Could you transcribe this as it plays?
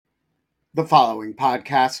The following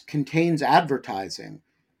podcast contains advertising.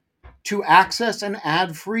 To access an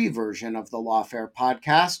ad-free version of the Lawfare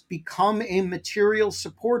podcast, become a material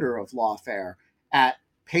supporter of Lawfare at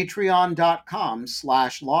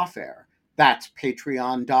patreon.com/lawfare. That's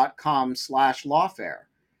patreon.com/lawfare.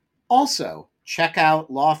 Also, check out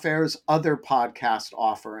Lawfare's other podcast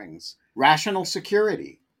offerings: Rational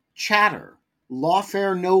Security, Chatter,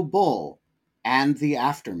 Lawfare No Bull, and The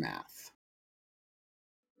Aftermath.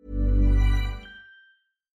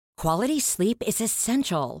 Quality sleep is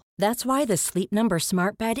essential. That's why the Sleep Number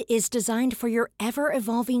Smart Bed is designed for your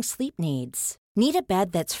ever-evolving sleep needs. Need a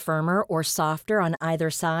bed that's firmer or softer on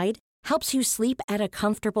either side? Helps you sleep at a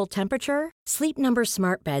comfortable temperature? Sleep Number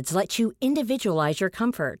Smart Beds let you individualize your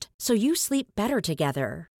comfort so you sleep better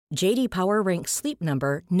together. J.D. Power ranks Sleep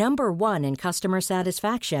Number number 1 in customer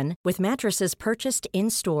satisfaction with mattresses purchased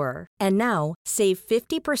in-store. And now, save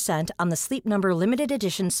 50% on the Sleep Number Limited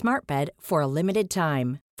Edition Smart Bed for a limited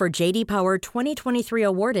time. For J.D. Power 2023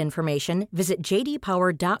 award information, visit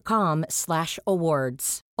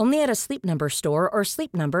jdpower.com/awards. Only at a Sleep Number store or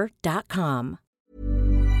sleepnumber.com.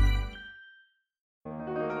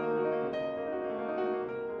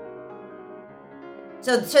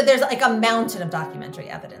 So there's like a mountain of documentary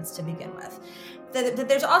evidence to begin with.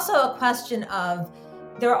 There's also a question of,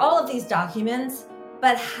 there are all of these documents,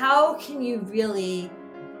 but how can you really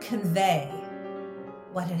convey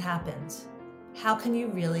what had happened? How can you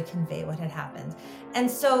really convey what had happened? And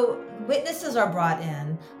so witnesses are brought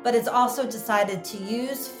in, but it's also decided to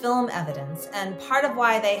use film evidence. And part of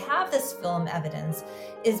why they have this film evidence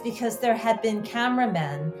is because there had been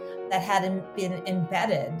cameramen that had been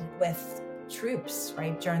embedded with troops,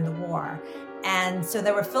 right, during the war. And so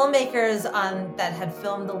there were filmmakers that had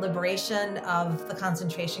filmed the liberation of the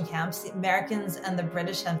concentration camps. The Americans and the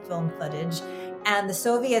British had filmed footage, and the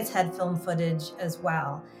Soviets had filmed footage as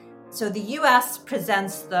well. So the U.S.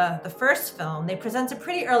 presents the first film. They present it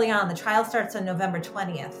pretty early on. The trial starts on November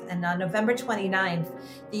 20th. And on November 29th,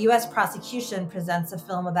 the U.S. prosecution presents a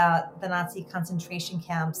film about the Nazi concentration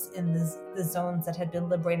camps in the zones that had been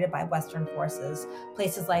liberated by Western forces,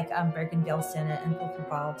 places like Bergen-Belsen and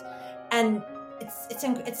Buchenwald. And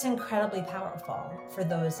it's incredibly powerful for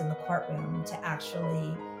those in the courtroom to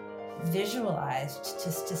actually visualize,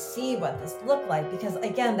 to see what this looked like. Because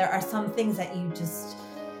again, there are some things that you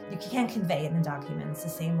can't convey in the documents the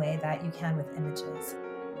same way that you can with images.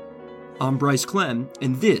 I'm Bryce Clem,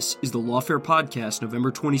 and this is the Lawfare Podcast,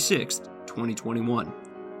 November 26th, 2021.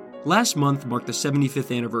 Last month marked the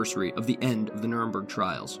 75th anniversary of the end of the Nuremberg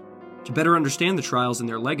trials. To better understand the trials and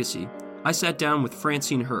their legacy, I sat down with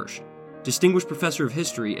Francine Hirsch, Distinguished Professor of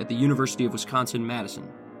History at the University of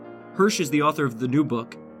Wisconsin-Madison. Hirsch is the author of the new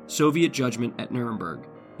book, Soviet Judgment at Nuremberg,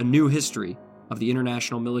 A New History of the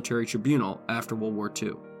International Military Tribunal After World War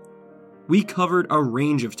II. We covered a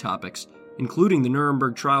range of topics, including the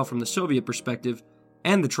Nuremberg trial from the Soviet perspective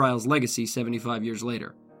and the trial's legacy 75 years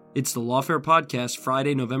later. It's the Lawfare Podcast,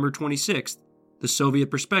 Friday, November 26th, The Soviet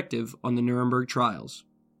Perspective on the Nuremberg Trials.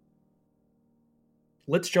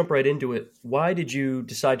 Let's jump right into it. Why did you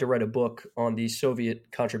decide to write a book on the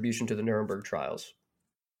Soviet contribution to the Nuremberg trials?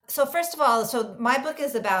 So first of all, my book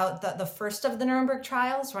is about the first of the Nuremberg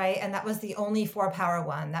trials, right? And that was the only four-power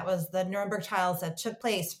one. That was the Nuremberg trials that took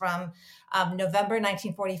place from November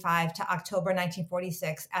 1945 to October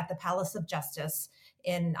 1946 at the Palace of Justice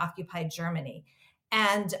in occupied Germany.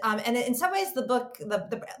 And in some ways, the book,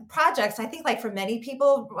 the projects, I think, like for many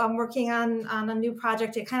people working on a new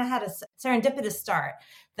project, it kind of had a serendipitous start.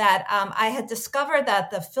 That I had discovered that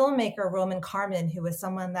the filmmaker Roman Karman, who was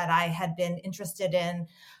someone that I had been interested in,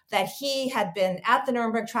 that he had been at the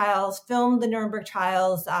Nuremberg trials, filmed the Nuremberg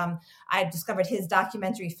trials. I discovered his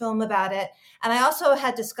documentary film about it. And I also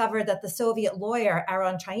had discovered that the Soviet lawyer,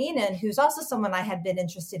 Aaron Chainin, who's also someone I had been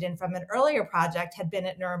interested in from an earlier project, had been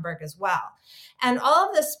at Nuremberg as well. And all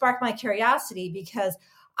of this sparked my curiosity because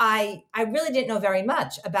I really didn't know very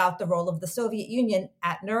much about the role of the Soviet Union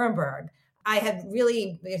at Nuremberg. I had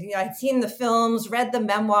really, I'd seen the films, read the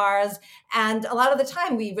memoirs, and a lot of the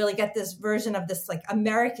time we really get this version of this like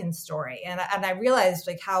American story. And I realized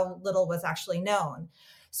like how little was actually known.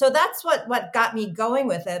 So that's what got me going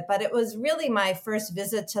with it. But it was really my first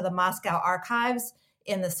visit to the Moscow archives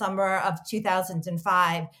in the summer of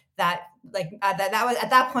 2005 that was at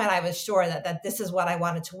that point I was sure that this is what I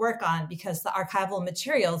wanted to work on because the archival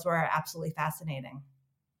materials were absolutely fascinating.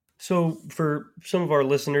 So for some of our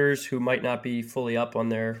listeners who might not be fully up on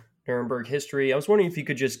their Nuremberg history, I was wondering if you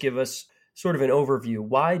could just give us sort of an overview.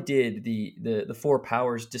 Why did the four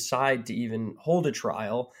powers decide to even hold a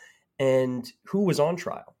trial, and who was on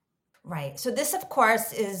trial? Right. So this, of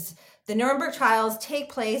course, is The Nuremberg trials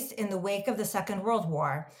take place in the wake of the Second World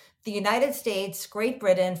War. The United States, Great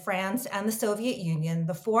Britain, France, and the Soviet Union,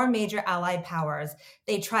 the four major Allied powers,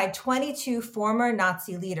 they tried 22 former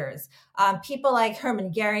Nazi leaders, people like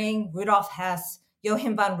Hermann Goering, Rudolf Hess,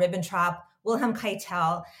 Joachim von Ribbentrop, Wilhelm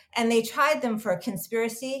Keitel, and they tried them for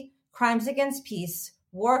conspiracy, crimes against peace,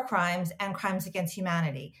 war crimes, and crimes against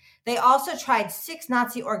humanity. They also tried 6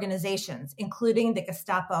 Nazi organizations, including the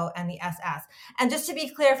Gestapo and the SS. And just to be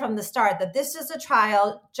clear from the start, that this is a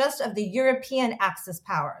trial just of the European Axis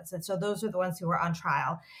powers. And so those are the ones who were on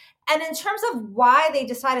trial. And in terms of why they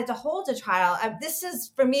decided to hold a trial, this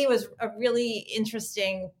is, for me, was a really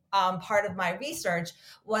interesting part of my research,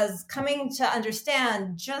 was coming to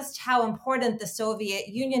understand just how important the Soviet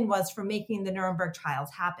Union was for making the Nuremberg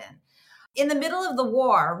trials happen. In the middle of the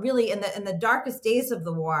war, really in the darkest days of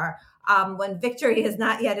the war, when victory is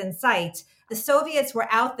not yet in sight, the Soviets were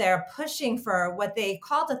out there pushing for what they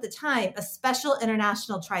called at the time a special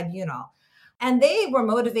international tribunal. And they were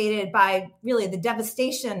motivated by really the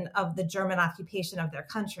devastation of the German occupation of their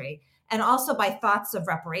country, and also by thoughts of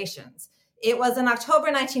reparations. It was in October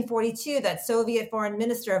 1942 that Soviet Foreign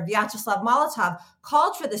Minister Vyacheslav Molotov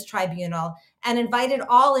called for this tribunal and invited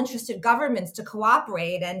all interested governments to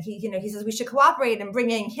cooperate. And he says we should cooperate in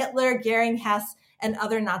bringing Hitler, Goering, Hess, and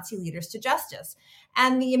other Nazi leaders to justice.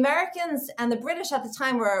 And the Americans and the British at the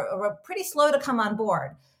time were pretty slow to come on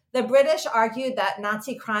board. The British argued that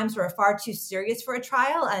Nazi crimes were far too serious for a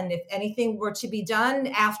trial, and if anything were to be done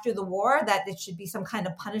after the war, that it should be some kind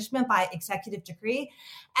of punishment by executive decree.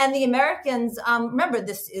 And the Americans, remember,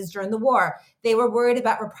 this is during the war, they were worried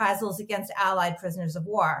about reprisals against Allied prisoners of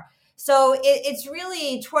war. So it's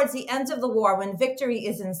really towards the end of the war, when victory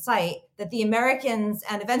is in sight, that the Americans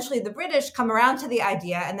and eventually the British come around to the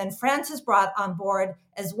idea, and then France is brought on board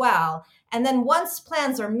as well. And then once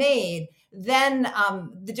plans are made, then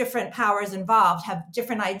the different powers involved have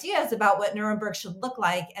different ideas about what Nuremberg should look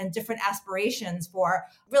like and different aspirations for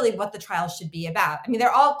really what the trial should be about. I mean, they're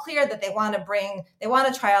all clear that they want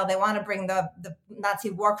a trial, they want to bring the Nazi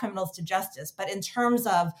war criminals to justice. But in terms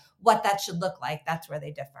of what that should look like, that's where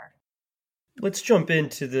they differ. Let's jump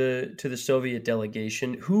into the Soviet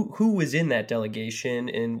delegation. Who was in that delegation,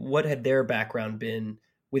 and what had their background been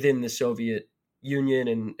within the Soviet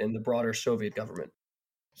Union and the broader Soviet government?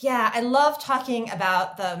 Yeah, I love talking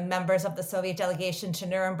about the members of the Soviet delegation to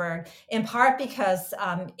Nuremberg, in part because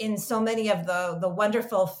in so many of the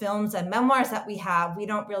wonderful films and memoirs that we have, we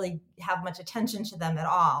don't really have much attention to them at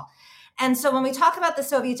all. And so when we talk about the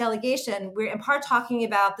Soviet delegation, we're in part talking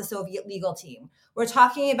about the Soviet legal team. We're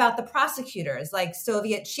talking about the prosecutors, like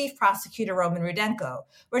Soviet Chief Prosecutor Roman Rudenko.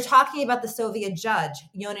 We're talking about the Soviet judge,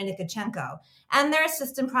 Yona Nikitchenko, and their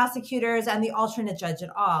assistant prosecutors and the alternate judge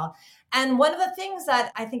at all. And one of the things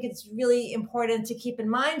that I think it's really important to keep in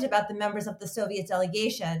mind about the members of the Soviet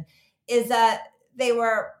delegation is that they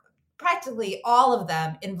were practically all of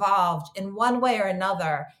them involved in one way or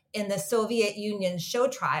another in the Soviet Union's show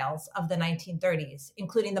trials of the 1930s,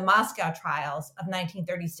 including the Moscow trials of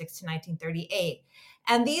 1936 to 1938.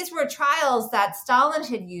 And these were trials that Stalin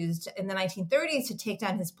had used in the 1930s to take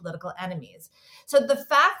down his political enemies. So the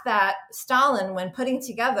fact that Stalin, when putting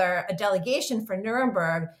together a delegation for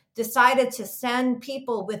Nuremberg, decided to send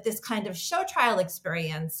people with this kind of show trial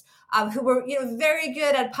experience, who were very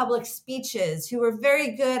good at public speeches, who were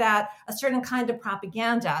very good at a certain kind of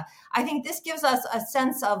propaganda, I think this gives us a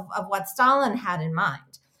sense of what Stalin had in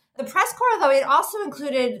mind. The press corps, though, it also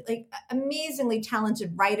included amazingly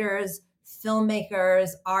talented writers,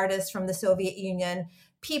 filmmakers, artists from the Soviet Union,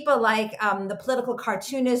 people like the political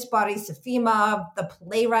cartoonist Boris Efimov, the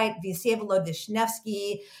playwright Vyacheslav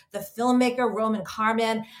Vishnevsky, the filmmaker Roman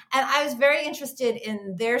Karman. And I was very interested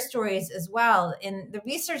in their stories as well. In the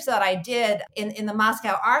research that I did in the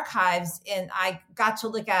Moscow archives, and I got to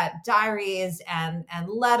look at diaries and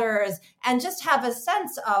letters and just have a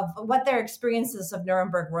sense of what their experiences of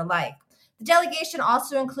Nuremberg were like. The delegation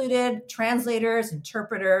also included translators,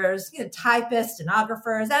 interpreters, typists,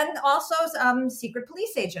 stenographers, and also secret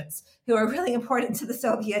police agents who are really important to the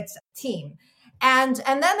Soviet team. And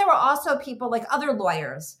then there were also people like other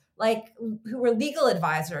lawyers, who were legal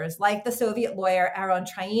advisors, like the Soviet lawyer Aaron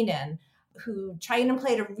Trainin, who Trainin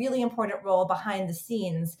played a really important role behind the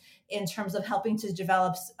scenes in terms of helping to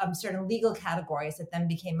develop certain legal categories that then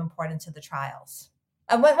became important to the trials.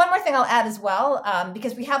 One more thing I'll add as well,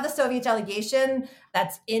 because we have the Soviet delegation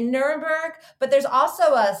that's in Nuremberg, but there's also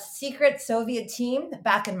a secret Soviet team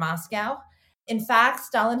back in Moscow. In fact,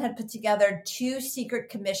 Stalin had put together 2 secret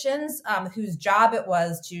commissions whose job it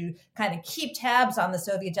was to kind of keep tabs on the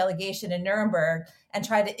Soviet delegation in Nuremberg and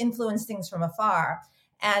try to influence things from afar.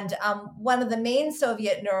 And one of the main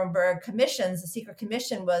Soviet Nuremberg commissions, the secret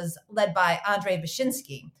commission, was led by Andrei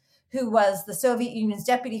Vyshinsky, who was the Soviet Union's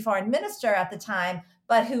deputy foreign minister at the time,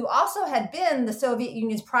 but who also had been the Soviet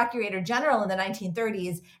Union's procurator general in the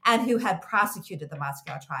 1930s and who had prosecuted the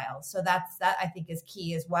Moscow trials. So that I think is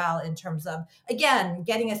key as well in terms of, again,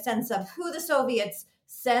 getting a sense of who the Soviets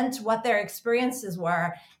sent, what their experiences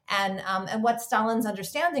were, and what Stalin's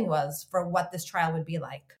understanding was for what this trial would be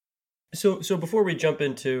like. So before we jump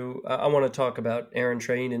into, I want to talk about Aaron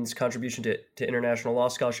Trainen's contribution to international law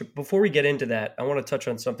scholarship. Before we get into that, I want to touch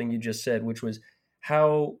on something you just said, which was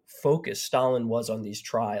how focused Stalin was on these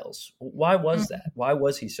trials. Why was that? Why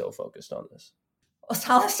was he so focused on this?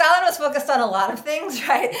 Well, Stalin was focused on a lot of things,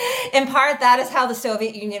 right? In part, that is how the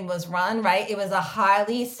Soviet Union was run, right? It was a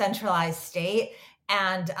highly centralized state,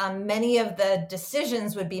 and many of the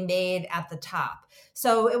decisions would be made at the top.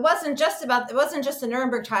 So it wasn't just the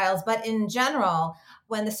Nuremberg trials, but in general,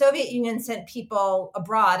 when the Soviet Union sent people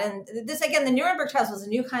abroad, and this, again, the Nuremberg trials was a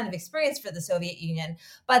new kind of experience for the Soviet Union,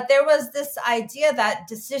 but there was this idea that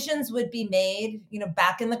decisions would be made,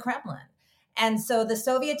 back in the Kremlin. And so the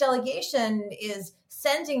Soviet delegation is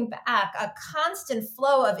sending back a constant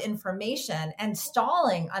flow of information and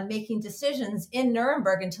stalling on making decisions in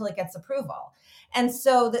Nuremberg until it gets approval. And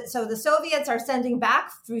so the Soviets are sending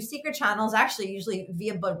back through secret channels, actually usually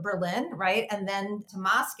via Berlin, right? And then to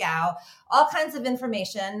Moscow, all kinds of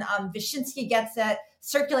information. Vyshinsky gets it,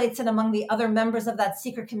 circulates it among the other members of that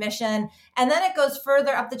secret commission. And then it goes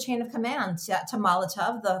further up the chain of command to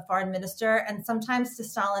Molotov, the foreign minister, and sometimes to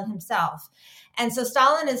Stalin himself. And so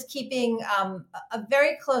Stalin is keeping a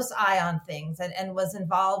very close eye on things and was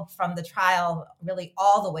involved from the trial really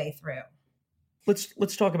all the way through.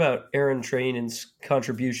 Let's talk about Aaron Trainen's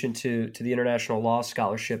contribution to the international law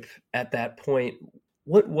scholarship at that point.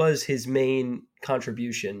 What was his main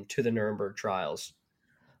contribution to the Nuremberg trials?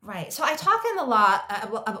 Right. So I talk in the law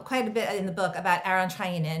quite a bit in the book about Aaron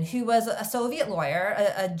Trainen, who was a Soviet lawyer,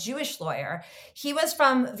 a Jewish lawyer. He was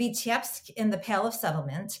from Vitebsk in the Pale of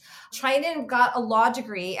Settlement. Trainen got a law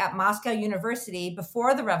degree at Moscow University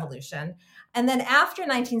before the revolution. And then after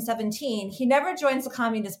 1917, he never joins the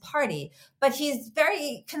Communist Party, but he's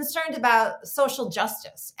very concerned about social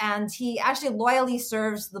justice. And he actually loyally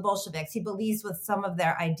serves the Bolsheviks. He believes with some of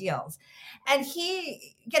their ideals. And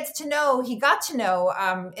he got to know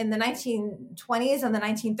in the 1920s and the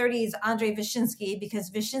 1930s, Andrei Vyshinsky,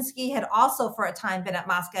 because Vyshinsky had also for a time been at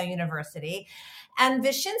Moscow University. And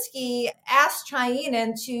Vyshinsky asked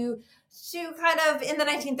Trainen to kind of in the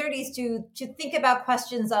 1930s to think about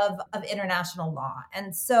questions of international law.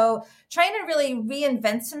 And so Trainen really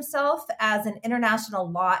reinvents himself as an international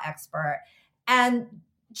law expert. And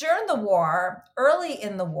during the war, early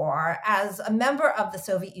in the war, as a member of the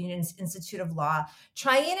Soviet Union's Institute of Law,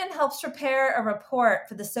 Trainen helps prepare a report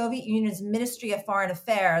for the Soviet Union's Ministry of Foreign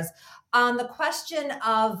Affairs on the question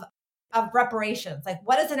of reparations. Like,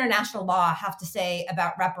 what does international law have to say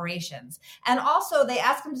about reparations? And also they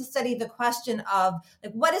ask him to study the question of,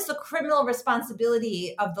 like, what is the criminal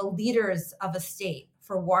responsibility of the leaders of a state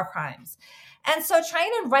for war crimes? And so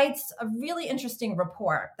Trainen writes a really interesting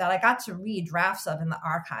report that I got to read drafts of in the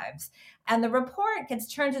archives. And the report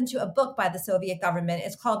gets turned into a book by the Soviet government.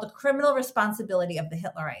 It's called The Criminal Responsibility of the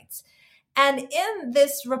Hitlerites. And in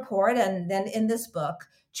this report, and then in this book,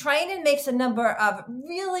 Trainen makes a number of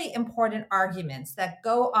really important arguments that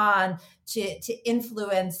go on to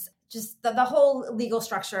influence just the whole legal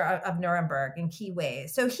structure of Nuremberg in key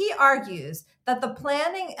ways. So he argues that the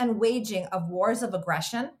planning and waging of wars of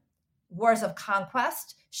aggression, wars of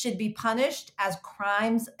conquest, should be punished as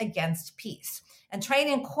crimes against peace. And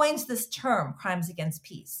Trainen coins this term, crimes against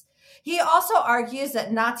peace. He also argues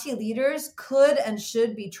that Nazi leaders could and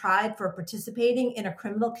should be tried for participating in a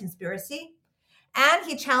criminal conspiracy. And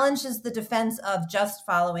he challenges the defense of just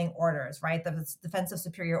following orders, right? The defense of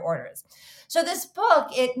superior orders. So this book,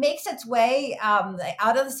 it makes its way out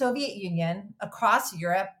of the Soviet Union, across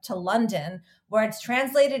Europe to London, where it's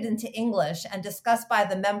translated into English and discussed by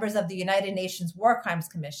the members of the United Nations War Crimes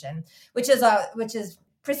Commission, it's not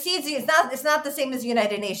the same as the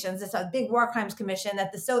United Nations. It's a big war crimes commission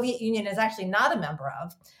that the Soviet Union is actually not a member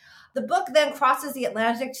of. The book then crosses the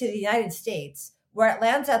Atlantic to the United States, where it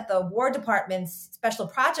lands at the War Department's Special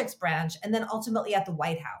Projects Branch and then ultimately at the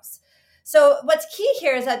White House. So what's key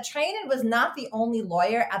here is that Trainen was not the only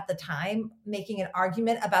lawyer at the time making an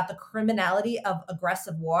argument about the criminality of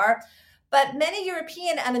aggressive war, but many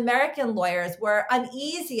European and American lawyers were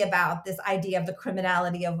uneasy about this idea of the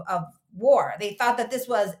criminality of war. They thought that this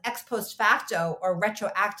was ex post facto or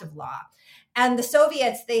retroactive law. And the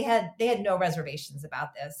Soviets, they had no reservations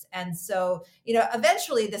about this. And so,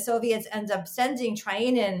 eventually the Soviets end up sending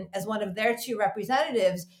Trainin as one of their two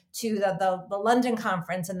representatives to the London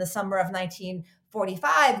conference in the summer of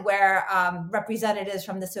 1945, where representatives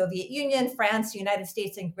from the Soviet Union, France, the United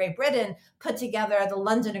States, and Great Britain put together the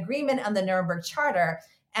London Agreement and the Nuremberg Charter.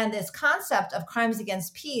 And this concept of crimes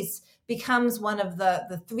against peace becomes one of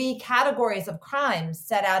the three categories of crimes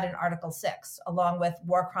set out in Article 6, along with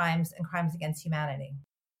war crimes and crimes against humanity.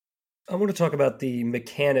 I want to talk about the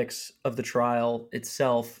mechanics of the trial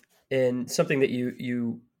itself, and something that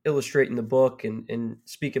you illustrate in the book and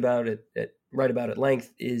speak about it, write about at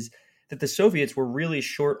length, is that the Soviets were really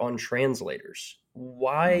short on translators.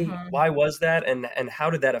 Why was that, and how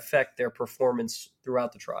did that affect their performance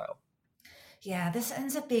throughout the trial? Yeah, this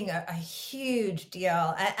ends up being a huge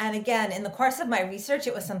deal. And again, in the course of my research,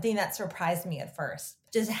 it was something that surprised me at first.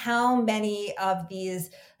 Just how many of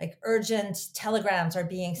these urgent telegrams are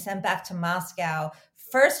being sent back to Moscow,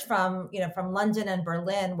 first from London and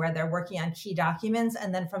Berlin, where they're working on key documents,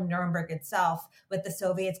 and then from Nuremberg itself, with the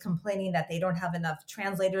Soviets complaining that they don't have enough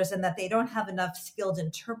translators and that they don't have enough skilled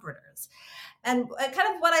interpreters. And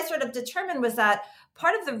kind of what I sort of determined was that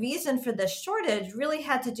part of the reason for this shortage really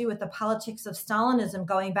had to do with the politics of Stalinism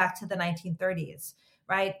going back to the 1930s,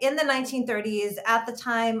 right? In the 1930s, at the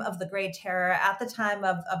time of the Great Terror, at the time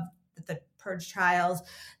of the Purge trials,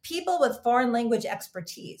 people with foreign language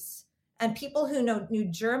expertise and people who knew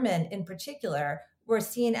German in particular were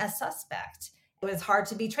seen as suspect. It was hard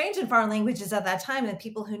to be trained in foreign languages at that time, and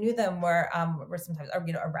people who knew them were sometimes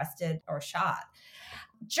arrested or shot.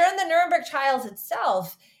 During the Nuremberg trials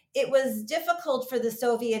itself, it was difficult for the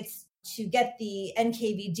Soviets to get the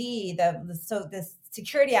NKVD, the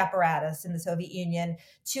security apparatus in the Soviet Union,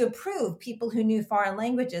 to approve people who knew foreign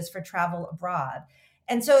languages for travel abroad.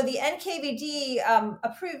 And so the NKVD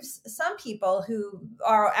approves some people who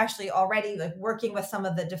are actually already working with some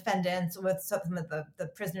of the defendants, with some of the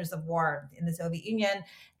prisoners of war in the Soviet Union.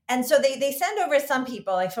 And so they send over some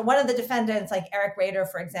people, for one of the defendants, like Erich Raeder,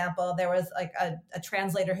 for example, there was a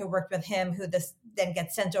translator who worked with him who then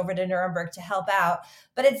gets sent over to Nuremberg to help out.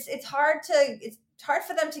 But it's hard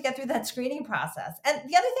for them to get through that screening process. And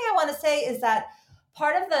the other thing I want to say is that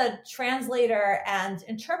part of the translator and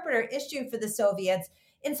interpreter issue for the Soviets,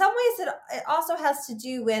 in some ways, it also has to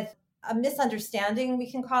do with a misunderstanding,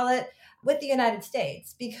 we can call it, with the United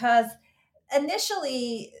States, because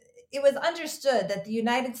initially it was understood that the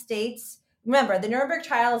United States, remember, the Nuremberg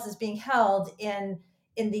trials is being held in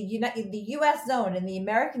the U.S. zone, in the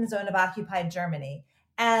American zone of occupied Germany.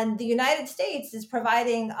 And the United States is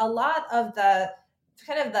providing a lot of the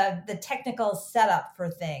technical setup for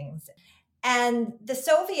things. And the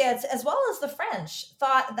Soviets, as well as the French,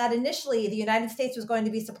 thought that initially the United States was going to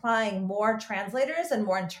be supplying more translators and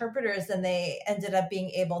more interpreters than they ended up being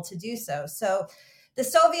able to do so. So the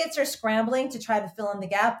Soviets are scrambling to try to fill in the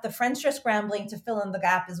gap. The French are scrambling to fill in the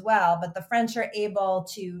gap as well, but the French are able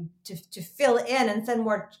to fill in and send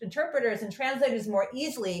more interpreters and translators more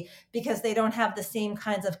easily because they don't have the same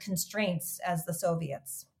kinds of constraints as the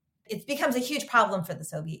Soviets. It becomes a huge problem for the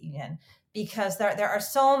Soviet Union because there are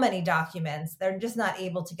so many documents. They're just not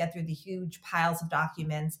able to get through the huge piles of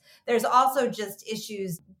documents. There's also just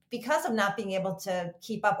issues because of not being able to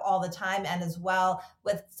keep up all the time, and as well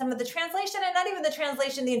with some of the translation, and not even the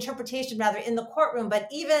translation, the interpretation rather, in the courtroom, but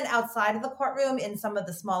even outside of the courtroom in some of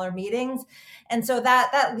the smaller meetings. And so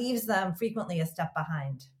that leaves them frequently a step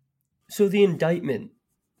behind. So the indictment,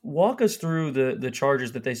 walk us through the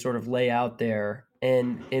charges that they sort of lay out there,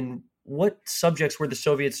 and what subjects were the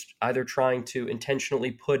Soviets either trying to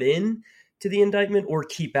intentionally put in to the indictment or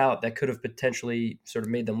keep out that could have potentially sort of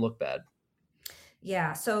made them look bad?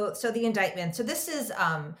 Yeah. So the indictment. So this is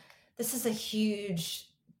a huge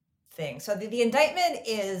thing. So the indictment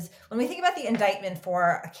is, when we think about the indictment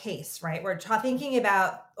for a case, right, we're thinking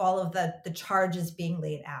about all of the charges being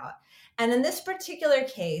laid out. And in this particular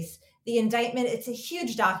case, the indictment, it's a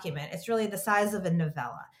huge document. It's really the size of a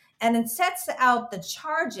novella. And it sets out the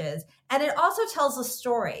charges, and it also tells a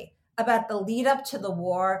story about the lead up to the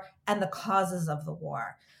war and the causes of the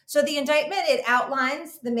war. So the indictment, it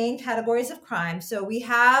outlines the main categories of crime. So we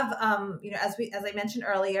have, as I mentioned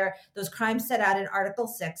earlier, those crimes set out in Article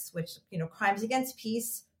 6, which, crimes against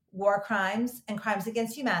peace, war crimes, and crimes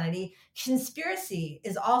against humanity. Conspiracy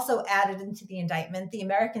is also added into the indictment. The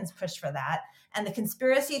Americans pushed for that. And the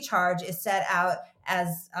conspiracy charge is set out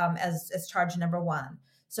as charge number 1.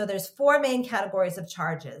 So there's 4 main categories of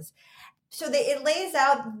charges. So it lays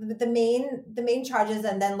out the main charges,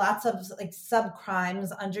 and then lots of sub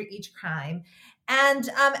crimes under each crime. And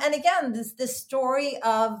again, this story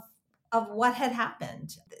of what had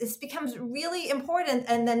happened. This becomes really important,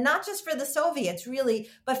 and then not just for the Soviets, really,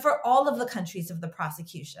 but for all of the countries of the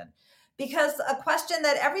prosecution. Because a question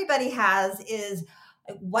that everybody has is,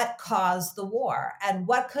 what caused the war and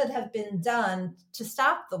what could have been done to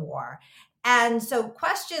stop the war? And so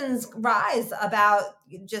questions rise about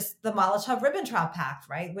just the Molotov-Ribbentrop Pact,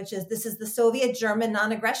 right? This is the Soviet-German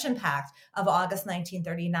non-aggression pact of August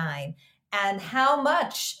 1939. And how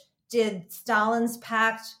much did Stalin's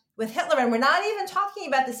pact with Hitler, and we're not even talking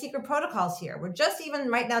about the secret protocols here, we're just even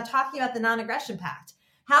right now talking about the non-aggression pact.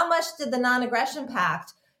 How much did the non-aggression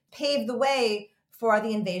pact pave the way for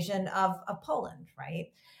the invasion of Poland,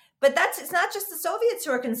 right? But it's not just the Soviets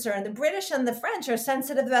who are concerned. The British and the French are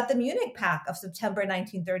sensitive about the Munich Pact of September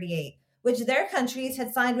 1938, which their countries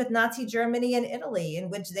had signed with Nazi Germany and Italy,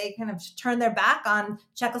 in which they kind of turned their back on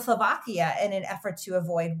Czechoslovakia in an effort to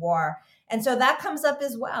avoid war. And so that comes up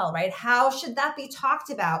as well, right? How should that be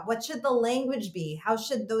talked about? What should the language be? How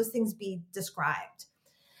should those things be described?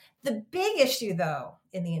 The big issue, though,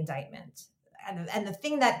 in the indictment, and the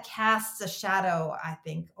thing that casts a shadow, I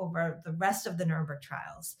think, over the rest of the Nuremberg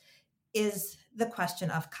trials, is the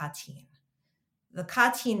question of Katyn, the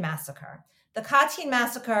Katyn massacre. The Katyn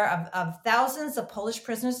massacre of thousands of Polish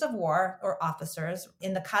prisoners of war or officers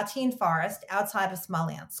in the Katyn forest outside of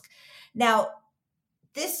Smolensk. Now,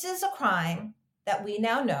 this is a crime that we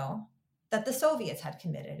now know that the Soviets had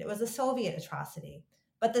committed. It was a Soviet atrocity.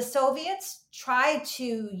 But the Soviets tried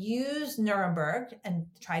to use Nuremberg and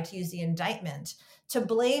tried to use the indictment to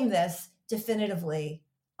blame this definitively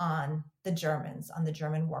on the Germans, on the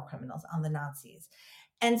German war criminals, on the Nazis.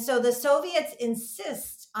 And so the Soviets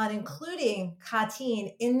insist on including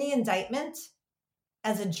Katyn in the indictment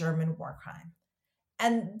as a German war crime.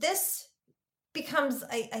 And this becomes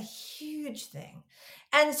a huge thing.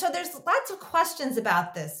 And so there's lots of questions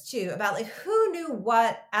about this too, about like who knew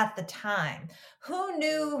what at the time, who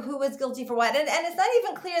knew who was guilty for what. And it's not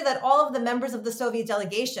even clear that all of the members of the Soviet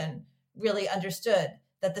delegation really understood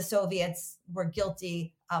that the Soviets were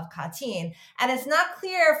guilty of Katyn. And it's not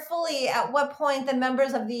clear fully at what point the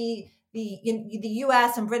members of the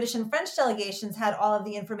US and British and French delegations had all of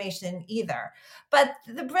the information either. But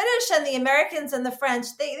the British and the Americans and the French,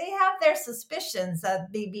 they have their suspicions that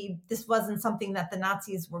maybe this wasn't something that the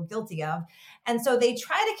Nazis were guilty of. And so they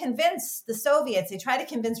try to convince the Soviets, they try to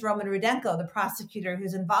convince Roman Rudenko, the prosecutor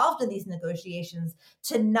who's involved in these negotiations,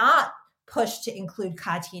 to not push to include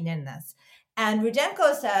Katyn in this. And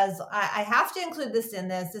Rudenko says, I have to include this in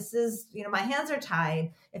this. This is, my hands are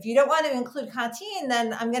tied. If you don't want to include Katyn,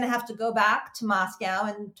 then I'm going to have to go back to Moscow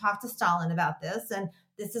and talk to Stalin about this. And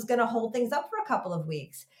this is going to hold things up for a couple of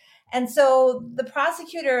weeks. And so the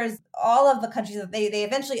prosecutors, all of the countries, they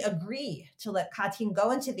eventually agree to let Katyn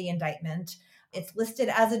go into the indictment. It's listed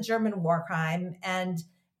as a German war crime. And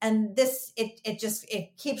this,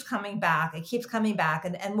 it keeps coming back. It keeps coming back.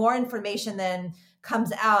 And more information then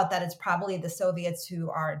comes out that it's probably the Soviets who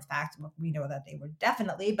are, in fact, we know that they were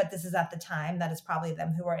definitely, but this is at the time, that it's probably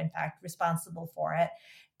them who are, in fact, responsible for it.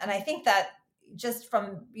 And I think that just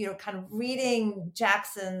from, kind of reading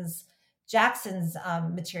Jackson's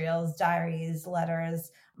materials, diaries,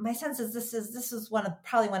 letters, my sense is this is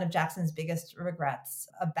probably one of Jackson's biggest regrets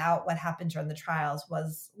about what happened during the trials,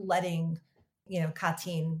 was letting,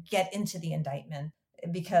 Katyn get into the indictment,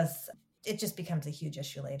 because it just becomes a huge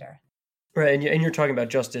issue later. Right, and you're talking about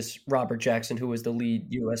Justice Robert Jackson, who was the lead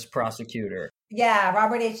U.S. prosecutor. Yeah,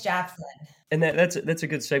 Robert H. Jackson. And that's a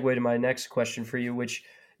good segue to my next question for you, which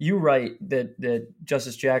you write that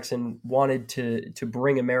Justice Jackson wanted to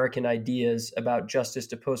bring American ideas about justice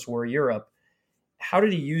to post-war Europe. How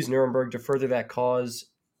did he use Nuremberg to further that cause?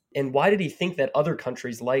 And why did he think that other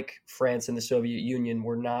countries like France and the Soviet Union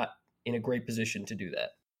were not in a great position to do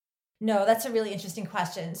that? No, that's a really interesting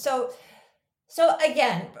question. So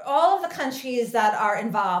again, all of the countries that are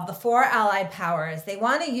involved, the four Allied powers, they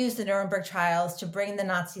want to use the Nuremberg trials to bring the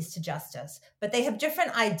Nazis to justice, but they have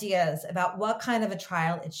different ideas about what kind of a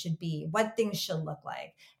trial it should be, what things should look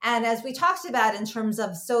like. And as we talked about in terms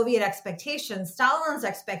of Soviet expectations, Stalin's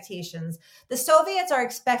expectations, the Soviets are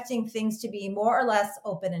expecting things to be more or less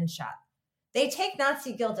open and shut. They take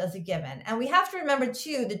Nazi guilt as a given. And we have to remember,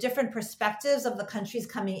 too, the different perspectives of the countries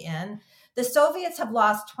coming in. The Soviets have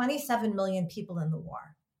lost 27 million people in the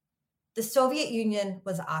war. The Soviet Union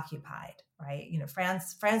was occupied, right?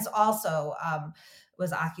 France also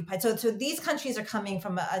was occupied. So these countries are coming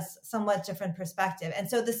from a somewhat different perspective. And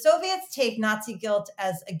so the Soviets take Nazi guilt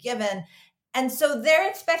as a given. And so they're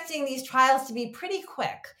expecting these trials to be pretty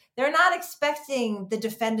quick. They're not expecting the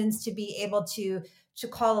defendants to be able to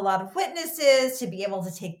call a lot of witnesses, to be able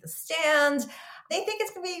to take the stand. They think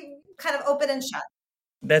it's going to be kind of open and shut.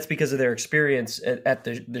 That's because of their experience at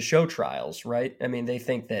the show trials, right? I mean, they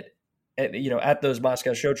think that, at those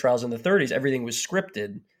Moscow show trials in the 30s, everything was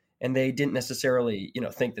scripted, and they didn't necessarily,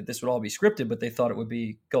 think that this would all be scripted, but they thought it would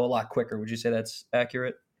go a lot quicker. Would you say that's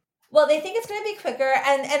accurate? Well, they think it's going to be quicker.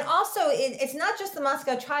 And also, it's not just the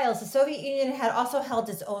Moscow trials. The Soviet Union had also held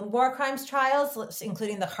its own war crimes trials,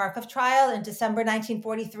 including the Kharkov trial in December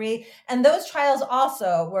 1943. And those trials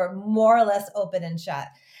also were more or less open and shut.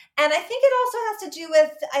 And I think it also has to do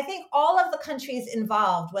with, I think, all of the countries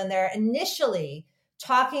involved when they're initially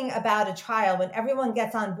talking about a trial, when everyone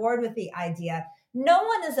gets on board with the idea, no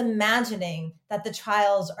one is imagining that the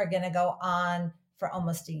trials are going to go on for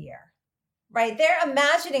almost a year, right? They're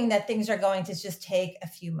imagining that things are going to just take a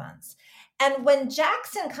few months. And when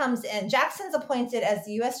Jackson comes in, Jackson's appointed as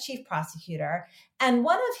the U.S. chief prosecutor. And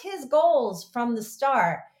one of his goals from the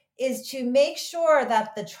start is to make sure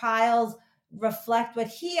that the trials reflect what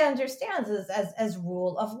he understands as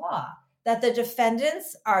rule of law, that the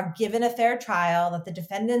defendants are given a fair trial, that the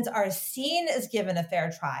defendants are seen as given a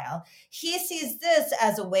fair trial. He sees this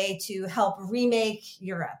as a way to help remake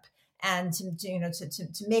Europe and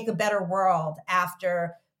to make a better world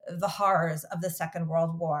after the horrors of the Second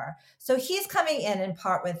World War. So he's coming in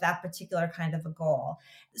part with that particular kind of a goal.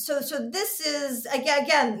 So this is,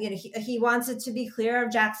 again, he wants it to be clear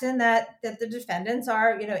of Jackson that the defendants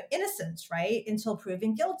are, innocent, right, until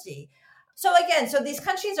proven guilty. So again, these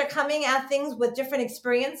countries are coming at things with different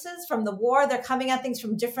experiences from the war. They're coming at things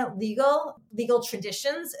from different legal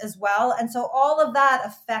traditions as well. And so all of that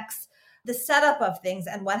affects the setup of things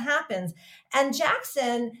and what happens. And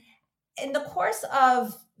Jackson, in the course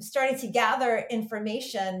of starting to gather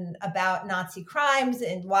information about Nazi crimes,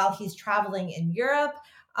 and while he's traveling in Europe,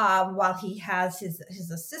 while he has his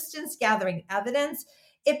assistants gathering evidence,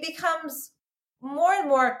 it becomes more and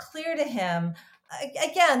more clear to him,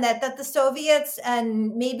 again, that the Soviets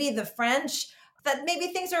and maybe the French, that maybe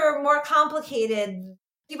things are more complicated.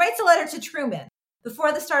 He writes a letter to Truman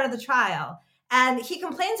before the start of the trial. And he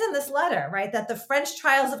complains in this letter, right, that the French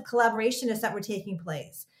trials of collaborationists that were taking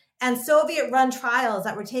place and Soviet-run trials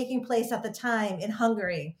that were taking place at the time in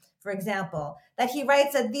Hungary, for example, that he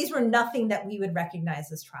writes that these were nothing that we would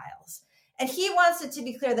recognize as trials. And he wants it to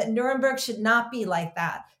be clear that Nuremberg should not be like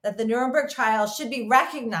that the Nuremberg trials should be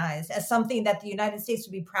recognized as something that the United States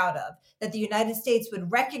would be proud of, that the United States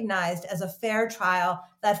would recognize as a fair trial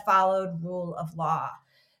that followed rule of law.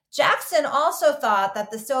 Jackson also thought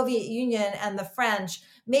that the Soviet Union and the French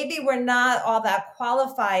maybe were not all that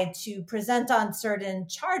qualified to present on certain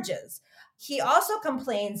charges. He also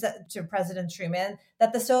complains to President Truman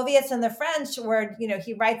that the Soviets and the French were,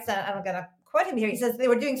 he writes that, I'm going to quote him here, he says they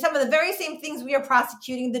were doing some of the very same things we are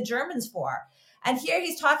prosecuting the Germans for. And here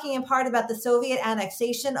he's talking in part about the Soviet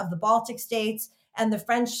annexation of the Baltic states and the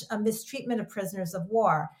French mistreatment of prisoners of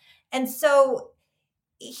war. And so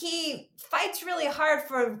he fights really hard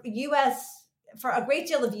for a great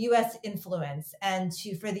deal of U.S. influence and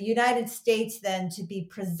for the United States then to be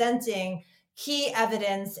presenting key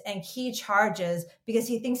evidence and key charges because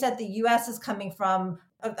he thinks that the U.S. is coming from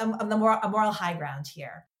a moral high ground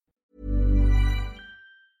here.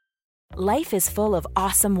 Life is full of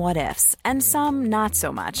awesome what-ifs, and some not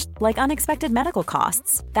so much, like unexpected medical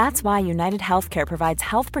costs. That's why United Healthcare provides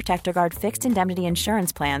Health Protector Guard fixed indemnity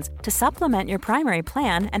insurance plans to supplement your primary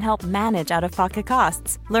plan and help manage out-of-pocket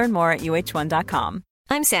costs. Learn more at uh1.com.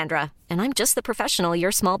 I'm Sandra, and I'm just the professional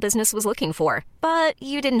your small business was looking for. But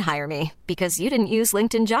you didn't hire me because you didn't use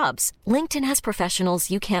LinkedIn Jobs. LinkedIn has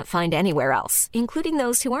professionals you can't find anywhere else, including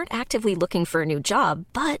those who aren't actively looking for a new job,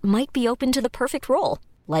 but might be open to the perfect role.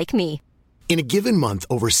 Like me. In a given month,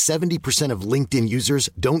 over 70% of LinkedIn users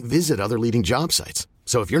don't visit other leading job sites.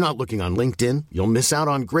 So if you're not looking on LinkedIn, you'll miss out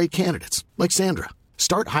on great candidates like Sandra.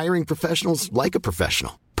 Start hiring professionals like a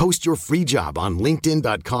professional. Post your free job on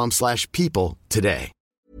linkedin.com/people today.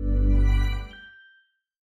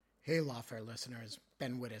 Hey, Lawfare listeners,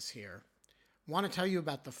 Ben Wittes here. Want to tell you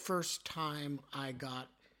about the first time I got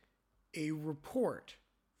a report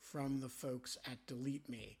from the folks at Delete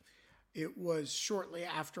Me. It was shortly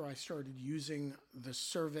after I started using the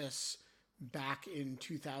service back in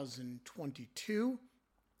 2022,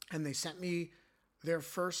 and they sent me their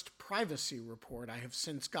first privacy report. I have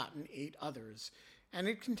since gotten 8 others, and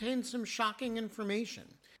it contained some shocking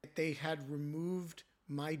information. They had removed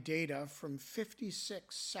my data from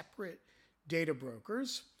 56 separate data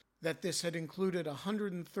brokers, that this had included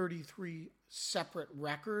 133 separate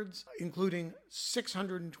records, including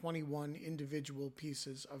 621 individual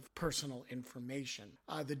pieces of personal information.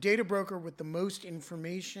 The data broker with the most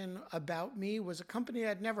information about me was a company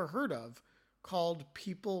I'd never heard of called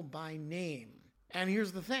People by Name. And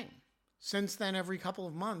here's the thing. Since then, every couple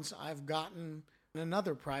of months, I've gotten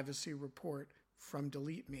another privacy report from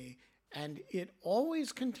Delete Me, and it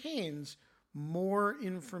always contains more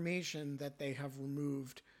information that they have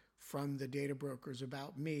removed from the data brokers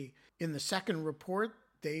about me. In the second report,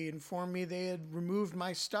 they informed me they had removed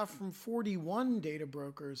my stuff from 41 data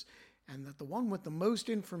brokers, and that the one with the most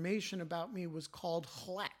information about me was called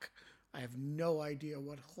HLEC. I have no idea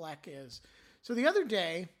what HLEC is. So the other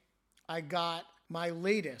day, I got my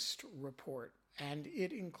latest report, and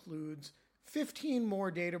it includes 15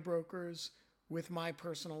 more data brokers with my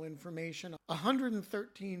personal information,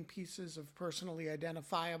 113 pieces of personally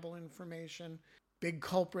identifiable information. Big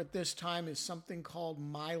culprit this time is something called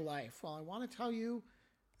My Life. Well, I want to tell you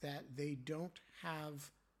that they don't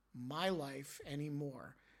have My Life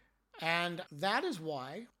anymore. And that is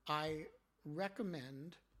why I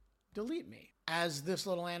recommend Delete Me. As this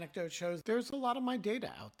little anecdote shows, there's a lot of my data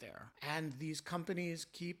out there, and these companies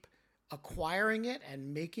keep acquiring it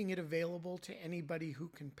and making it available to anybody who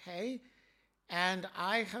can pay. And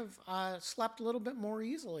I have slept a little bit more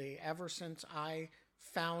easily ever since I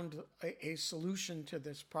found a solution to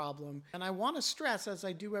this problem. And I want to stress, as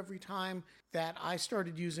I do every time, that I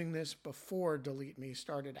started using this before Delete Me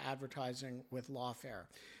started advertising with Lawfare.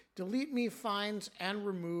 Delete Me finds and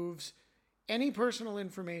removes any personal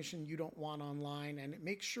information you don't want online, and it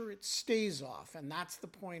makes sure it stays off. And that's the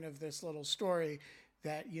point of this little story,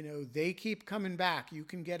 that, they keep coming back. You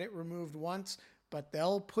can get it removed once, but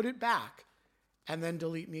they'll put it back, and then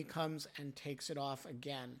Delete Me comes and takes it off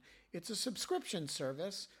again. It's a subscription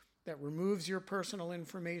service that removes your personal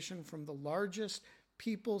information from the largest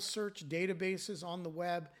people search databases on the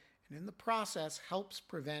web, and in the process helps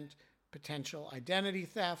prevent potential identity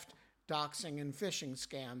theft, doxing, and phishing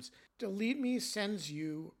scams. Delete Me sends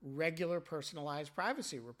you regular personalized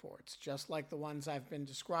privacy reports, just like the ones I've been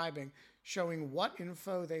describing, showing what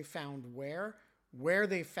info they found where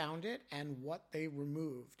they found it, and what they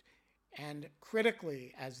removed. And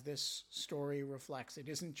critically, as this story reflects, it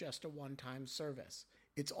isn't just a one-time service.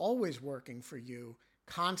 It's always working for you,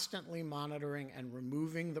 constantly monitoring and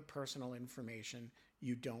removing the personal information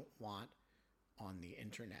you don't want on the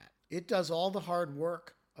internet. It does all the hard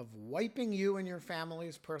work of wiping you and your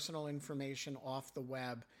family's personal information off the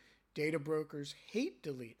web. Data brokers hate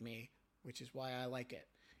Delete Me, which is why I like it.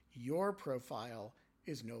 Your profile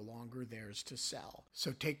is no longer theirs to sell.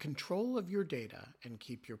 So take control of your data and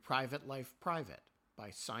keep your private life private by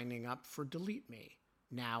signing up for Delete Me,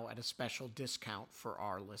 now at a special discount for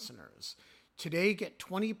our listeners. Today, get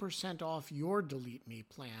 20% off your Delete Me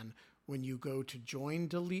plan when you go to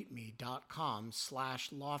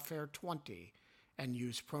joindeleteme.com/lawfare20 and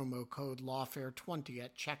use promo code lawfare20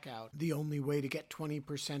 at checkout. The only way to get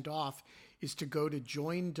 20% off is to go to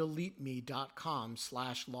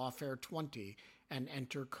joindeleteme.com/lawfare20 and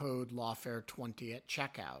enter code lawfare20 at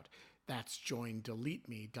checkout. That's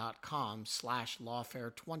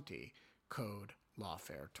joindeleteme.com/lawfare20, code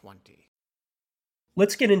lawfare20.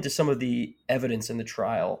 Let's get into some of the evidence in the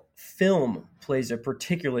trial. Film plays a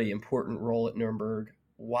particularly important role at Nuremberg.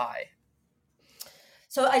 Why?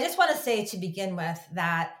 So I just want to say to begin with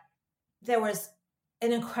that there was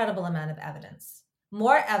an incredible amount of evidence,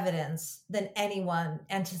 more evidence than anyone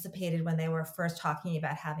anticipated when they were first talking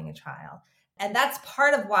about having a trial. And that's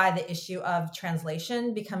part of why the issue of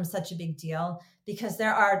translation becomes such a big deal, because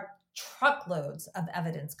there are truckloads of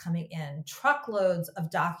evidence coming in, truckloads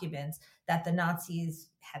of documents that the Nazis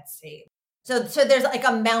had saved. So there's like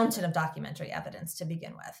a mountain of documentary evidence to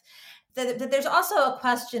begin with. There's also a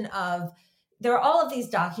question of, there are all of these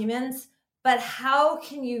documents, but how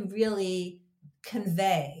can you really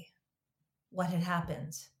convey what had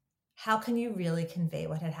happened? How can you really convey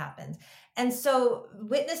what had happened? And so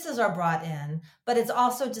witnesses are brought in, but it's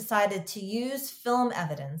also decided to use film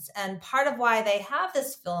evidence. And part of why they have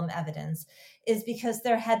this film evidence is because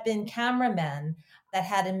there had been cameramen that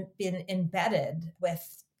had been embedded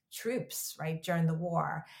with troops, right, during the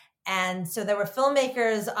war. And so there were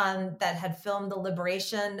filmmakers that had filmed the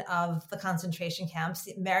liberation of the concentration camps.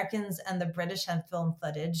 The Americans and the British had film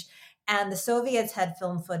footage, and the Soviets had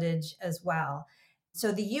film footage as well.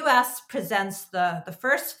 So the U.S. presents the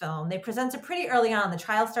first film. They present it pretty early on. The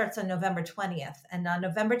trial starts on November 20th. And on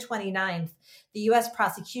November 29th, the U.S.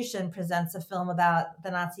 prosecution presents a film about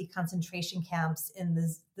the Nazi concentration camps in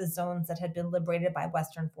the zones that had been liberated by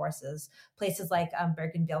Western forces, places like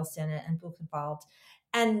Bergen-Belsen and Buchenwald.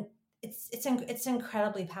 And it's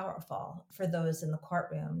incredibly powerful for those in the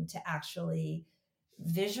courtroom to actually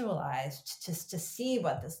visualize, to see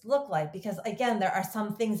what this looked like. Because again, there are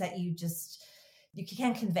some things that you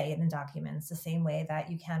can't convey it in documents the same way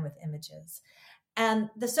that you can with images. And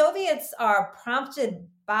the Soviets are prompted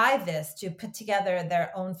by this to put together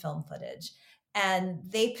their own film footage. And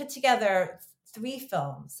they put together 3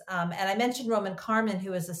 films. And I mentioned Roman Karman,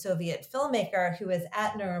 who is a Soviet filmmaker who was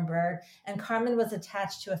at Nuremberg. And Karman was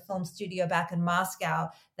attached to a film studio back in Moscow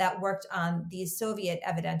that worked on these Soviet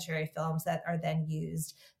evidentiary films that are then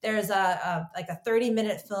used. There's a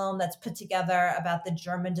 30-minute film that's put together about the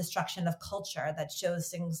German destruction of culture that shows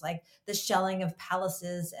things like the shelling of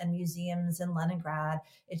palaces and museums in Leningrad.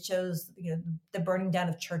 It shows the burning down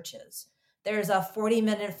of churches. There's a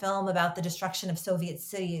 40-minute film about the destruction of Soviet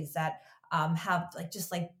cities that have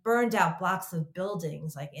burned out blocks of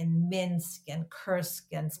buildings like in Minsk and Kursk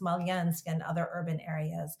and Smolensk and other urban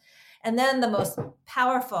areas. And then the most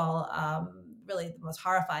powerful, really the most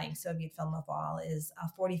horrifying Soviet film of all is a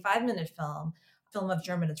 45-minute film of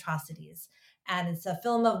German atrocities. And it's a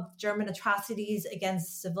film of German atrocities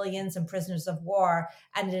against civilians and prisoners of war.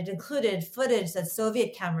 And it included footage that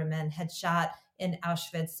Soviet cameramen had shot in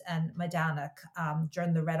Auschwitz and Majdanek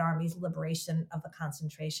during the Red Army's liberation of the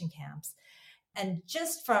concentration camps. And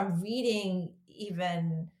just from reading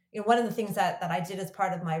one of the things that I did as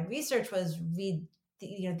part of my research was read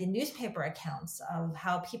the newspaper accounts of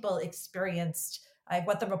how people experienced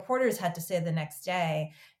what the reporters had to say the next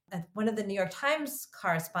day. And one of the New York Times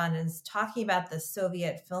correspondents talking about the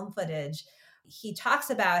Soviet film footage, he talks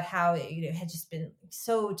about how it had just been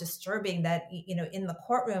so disturbing that in the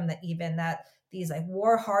courtroom that these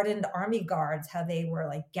war-hardened army guards, how they were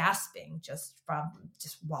gasping just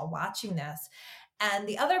while watching this. And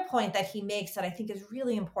the other point that he makes that I think is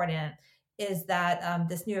really important is that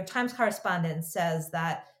this New York Times correspondent says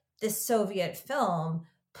that this Soviet film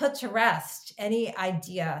put to rest any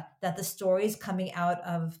idea that the stories coming out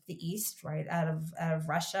of the East, right, out of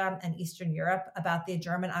Russia and Eastern Europe about the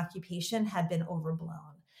German occupation had been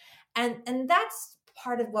overblown. And that's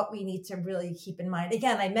part of what we need to really keep in mind.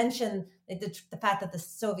 Again, I mentioned the fact that the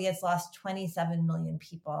Soviets lost 27 million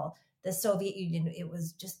people. The Soviet Union, it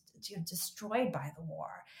was just destroyed by the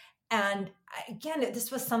war. And again, this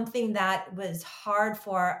was something that was hard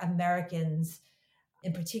for Americans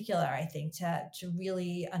in particular, I think, to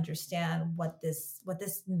really understand what this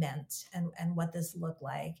meant and what this looked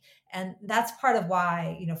like. And that's part of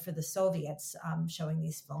why, for the Soviets, showing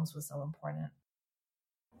these films was so important.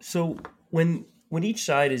 So when each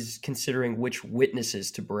side is considering which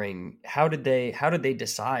witnesses to bring, how did they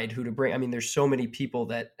decide who to bring? I mean, there's so many people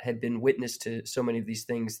that had been witness to so many of these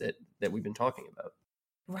things that we've been talking about.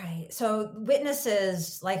 Right. So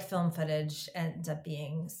witnesses, like film footage, ends up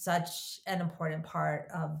being such an important part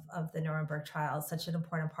of the Nuremberg trials, such an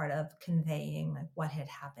important part of conveying what had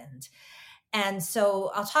happened. And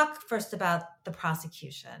so I'll talk first about the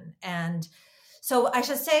prosecution. And so I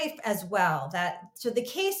should say as well so the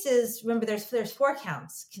cases, remember there's 4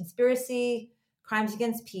 counts: conspiracy, crimes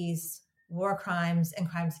against peace, war crimes, and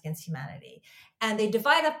crimes against humanity. And they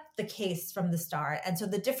divide up the case from the start. And so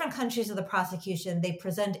the different countries of the prosecution, they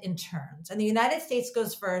present in turns. And the United States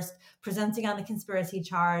goes first, presenting on the conspiracy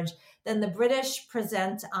charge. Then the British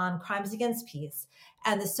present on crimes against peace.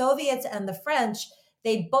 And the Soviets and the French,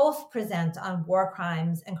 they both present on war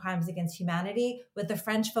crimes and crimes against humanity, with the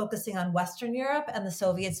French focusing on Western Europe and the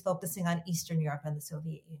Soviets focusing on Eastern Europe and the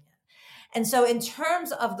Soviet Union. And so in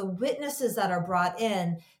terms of the witnesses that are brought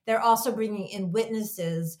in, they're also bringing in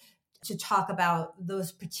witnesses to talk about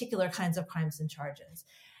those particular kinds of crimes and charges.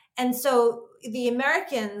 And so the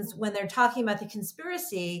Americans, when they're talking about the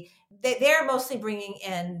conspiracy, they're mostly bringing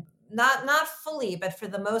in, not fully, but for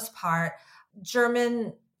the most part,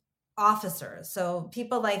 German officers. So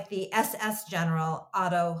people like the SS General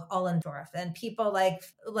Otto Ohlendorf and people like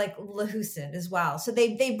Lehusin as well. So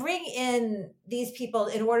they bring in these people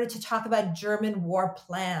in order to talk about German war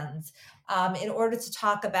plans, in order to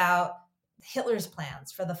talk about Hitler's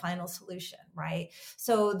plans for the final solution, right?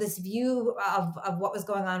 So this view of what was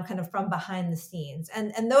going on kind of from behind the scenes.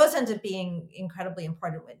 And those end up being incredibly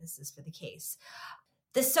important witnesses for the case.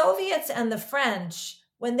 The Soviets and the French,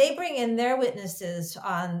 when they bring in their witnesses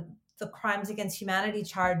on the crimes against humanity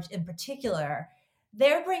charge in particular,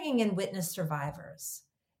 they're bringing in witness survivors.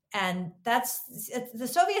 And the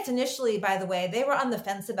Soviets initially, by the way, they were on the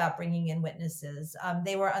fence about bringing in witnesses.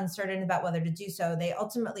 They were uncertain about whether to do so. They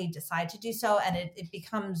ultimately decide to do so, and it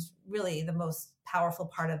becomes really the most powerful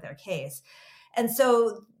part of their case. And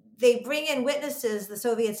so they bring in witnesses, the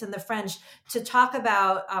Soviets and the French, to talk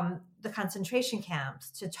about the concentration camps,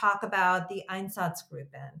 to talk about the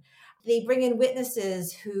Einsatzgruppen. They bring in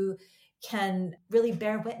witnesses who can really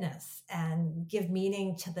bear witness and give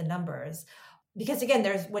meaning to the numbers. Because again,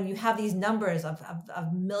 when you have these numbers of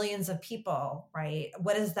millions of people, right?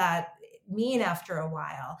 What does that mean after a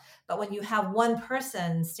while. But when you have one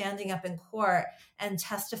person standing up in court and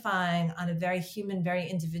testifying on a very human, very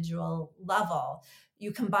individual level,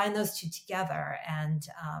 you combine those two together, and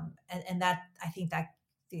that, I think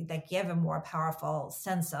that gave a more powerful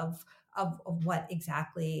sense of what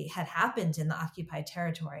exactly had happened in the occupied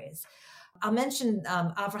territories. I'll mention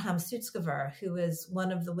Avraham Sutzkever, who is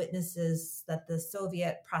one of the witnesses that the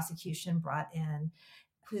Soviet prosecution brought in,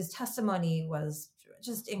 whose testimony was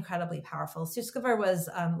just incredibly powerful. Sutzkever was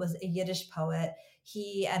a Yiddish poet.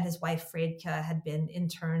 He and his wife Friedke had been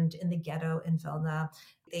interned in the ghetto in Vilna.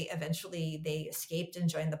 They escaped and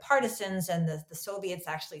joined the partisans, and the Soviets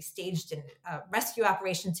actually staged a rescue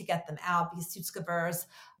operation to get them out because Sutzkever's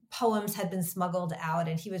poems had been smuggled out,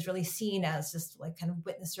 and he was really seen as just like kind of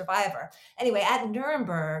witness survivor. Anyway, at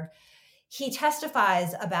Nuremberg, he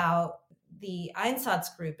testifies about the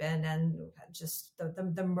Einsatzgruppen and just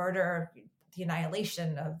the murder, the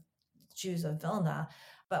annihilation of Jews of Vilna.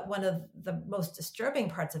 But one of the most disturbing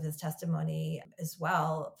parts of his testimony as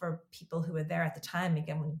well, for people who were there at the time,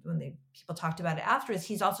 again, when people talked about it afterwards,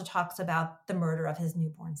 he also talks about the murder of his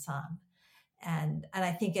newborn son. And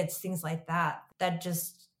I think it's things like that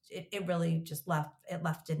just, it really just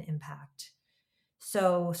left an impact.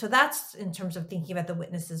 So that's in terms of thinking about the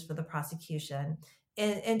witnesses for the prosecution.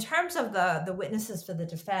 In terms of the witnesses for the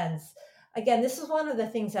defense, again, this is one of the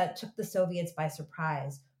things that took the Soviets by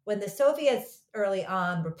surprise. When the Soviets early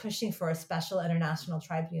on were pushing for a special international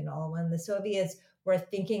tribunal, when the Soviets were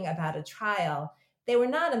thinking about a trial, they were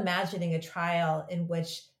not imagining a trial in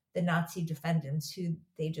which the Nazi defendants, who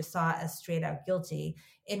they just saw as straight out guilty,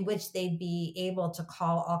 in which they'd be able to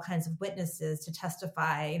call all kinds of witnesses to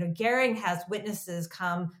testify. You know, Goering has witnesses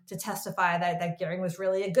come to testify that Goering was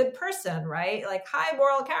really a good person, right? Like high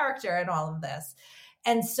moral character and all of this.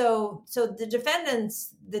 And so the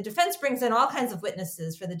defense brings in all kinds of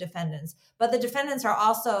witnesses for the defendants, but the defendants are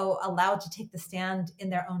also allowed to take the stand in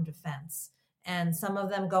their own defense. And some of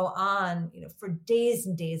them go on, for days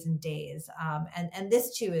and days and days. And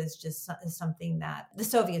this too is just something that the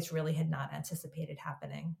Soviets really had not anticipated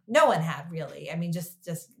happening. No one had really. I mean, just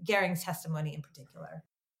Goering's testimony in particular.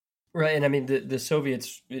 Right. And I mean, the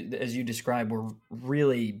Soviets, as you described, were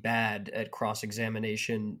really bad at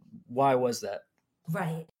cross-examination. Why was that?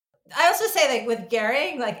 Right. I also say that with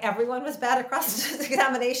Goering, like everyone was bad at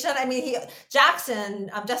cross-examination. I mean,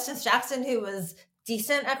 Justice Jackson, who was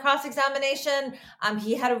decent at cross-examination,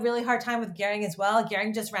 he had a really hard time with Goering as well.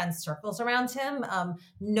 Goering just ran circles around him.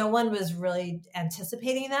 No one was really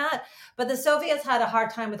anticipating that. But the Soviets had a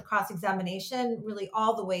hard time with cross-examination really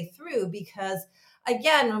all the way through because,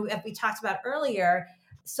 again, as we talked about earlier,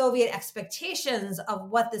 Soviet expectations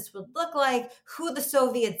of what this would look like, who the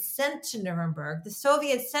Soviets sent to Nuremberg. The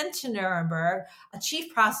Soviets sent to Nuremberg a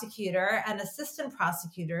chief prosecutor and assistant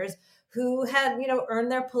prosecutors who had,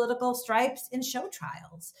 earned their political stripes in show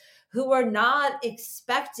trials, who were not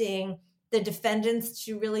expecting the defendants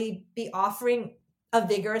to really be offering a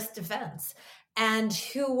vigorous defense, and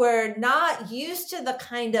who were not used to the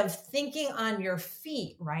kind of thinking on your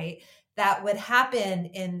feet, right, that would happen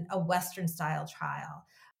in a Western style trial.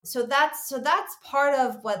 So that's part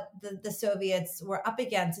of what the Soviets were up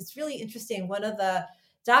against. It's really interesting. One of the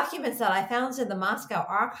documents that I found in the Moscow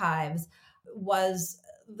archives was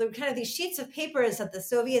the kind of these sheets of papers that the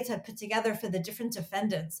Soviets had put together for the different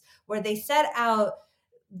defendants, where they set out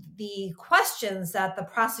the questions that the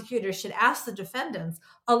prosecutor should ask the defendants,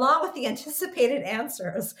 along with the anticipated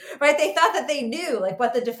answers, right? They thought that they knew like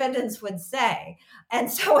what the defendants would say. And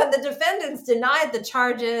so when the defendants denied the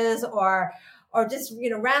charges or just,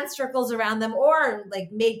 ran circles around them or like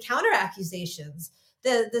made counter accusations,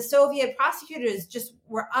 the Soviet prosecutors just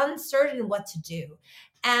were uncertain what to do.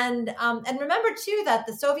 And remember too, that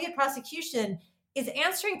the Soviet prosecution is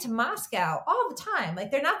answering to Moscow all the time.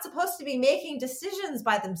 Like they're not supposed to be making decisions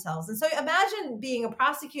by themselves. And so imagine being a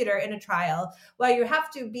prosecutor in a trial where you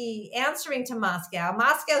have to be answering to Moscow.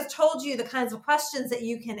 Moscow's told you the kinds of questions that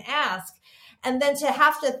you can ask. And then to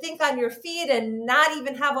have to think on your feet and not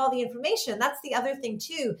even have all the information. That's the other thing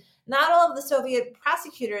too. Not all of the Soviet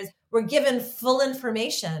prosecutors were given full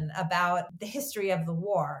information about the history of the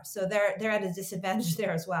war. So they're at a disadvantage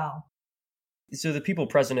there as well. So the people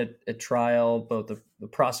present at trial, both the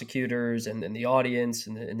prosecutors and the audience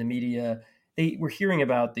and the media, they were hearing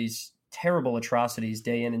about these terrible atrocities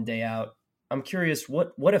day in and day out. I'm curious,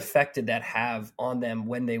 what effect did that have on them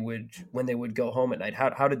when they would go home at night?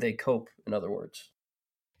 How did they cope, in other words?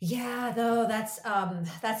 Yeah, no, that's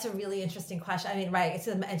a really interesting question. I mean, right.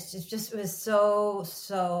 It was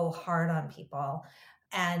so hard on people.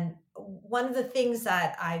 And one of the things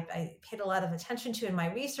that I paid a lot of attention to in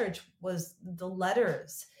my research was the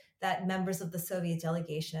letters that members of the Soviet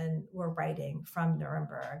delegation were writing from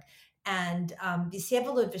Nuremberg. And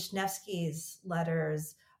Vysevolo Vishnevsky's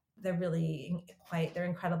letters, they're really they're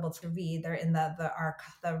incredible to read. They're in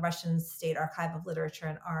the Russian State Archive of Literature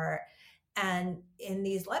and Art. And in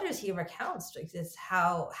these letters, he recounts just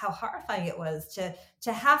how horrifying it was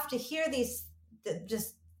to have to hear these,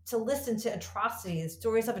 just to listen to atrocities,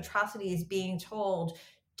 stories of atrocities being told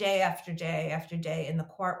day after day after day in the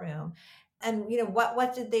courtroom. And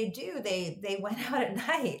what did they do? They went out at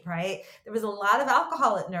night, right? There was a lot of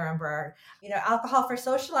alcohol at Nuremberg. Alcohol for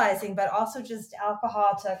socializing, but also just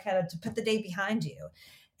alcohol to put the day behind you.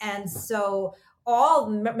 And so all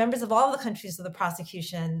members of all the countries of the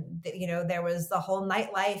prosecution, there was the whole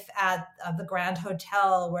nightlife at the Grand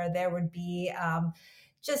Hotel, where there would be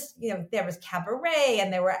there was cabaret,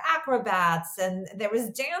 and there were acrobats, and there was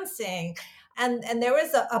dancing. And there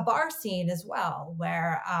was a bar scene as well,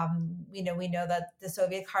 where, we know that the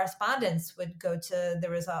Soviet correspondents would go to,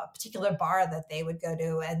 there was a particular bar that they would go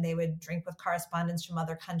to, and they would drink with correspondents from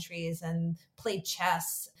other countries and play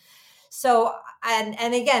chess. So,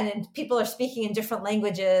 and again, and people are speaking in different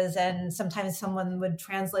languages, and sometimes someone would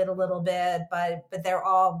translate a little bit, but they're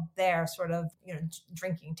all there sort of,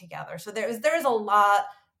 drinking together. So there was a lot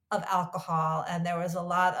of alcohol, and there was a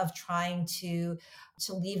lot of trying to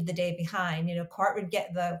leave the day behind. Court would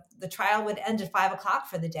get the trial would end at 5:00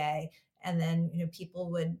 for the day, and then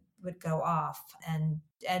people would go off and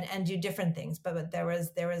do different things. But there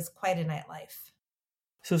was quite a nightlife.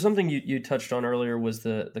 So something you touched on earlier was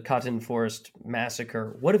the Katyn Forest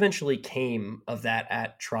massacre. What eventually came of that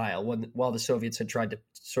at trial while the Soviets had tried to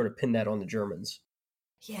sort of pin that on the Germans?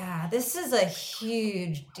 Yeah, this is a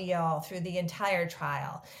huge deal through the entire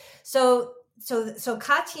trial. So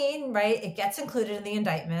Katyn, right, it gets included in the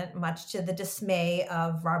indictment, much to the dismay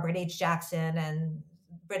of Robert H. Jackson and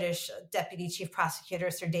British Deputy Chief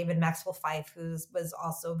Prosecutor Sir David Maxwell Fyfe, who was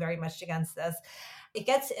also very much against this. It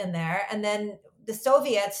gets in there, and then the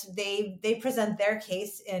Soviets, they present their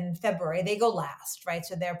case in February. They go last, right?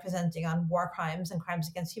 So they're presenting on war crimes and crimes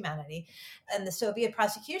against humanity. And the Soviet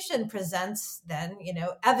prosecution presents then,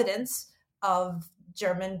 evidence of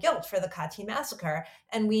German guilt for the Katyn massacre.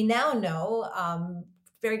 And we now know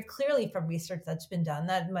very clearly from research that's been done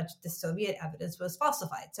that much the Soviet evidence was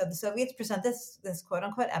falsified. So the Soviets present this quote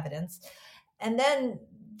unquote evidence. And then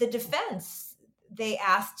the defense, they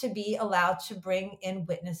asked to be allowed to bring in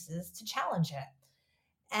witnesses to challenge it.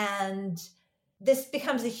 And this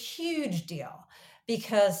becomes a huge deal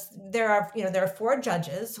because there are 4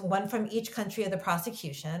 judges, one from each country of the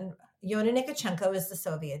prosecution. Yona Nikitchenko is the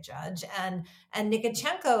Soviet judge, and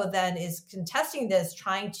Nikitchenko then is contesting this,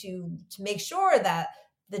 trying to make sure that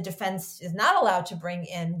the defense is not allowed to bring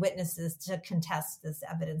in witnesses to contest this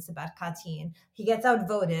evidence about Katyn. He gets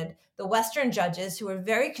outvoted. The Western judges, who are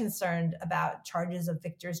very concerned about charges of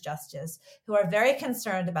victor's justice, who are very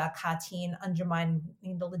concerned about Katyn undermining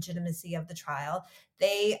the legitimacy of the trial,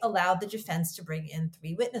 they allow the defense to bring in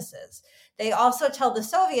 3 witnesses. They also tell the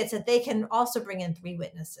Soviets that they can also bring in 3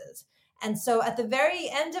 witnesses. And so at the very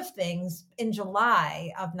end of things, in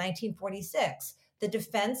July of 1946, the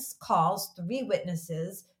defense calls 3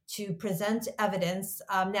 witnesses to present evidence.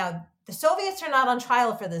 Now, the Soviets are not on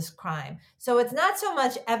trial for this crime. So it's not so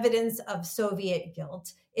much evidence of Soviet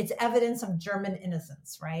guilt. It's evidence of German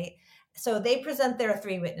innocence, right? So they present their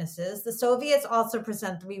 3 witnesses. The Soviets also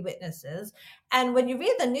present 3 witnesses. And when you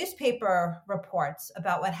read the newspaper reports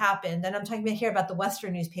about what happened, and I'm talking about here about the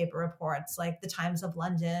Western newspaper reports, like the Times of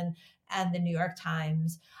London and the New York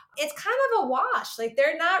Times, it's kind of a wash. Like,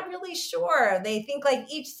 they're not really sure. They think like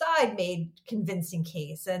each side made convincing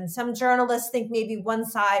case. And some journalists think maybe one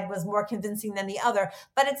side was more convincing than the other,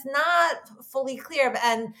 but it's not fully clear.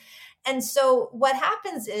 And so what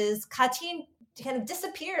happens is Katyn kind of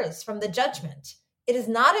disappears from the judgment. It is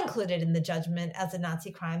not included in the judgment as a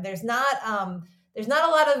Nazi crime. There's not a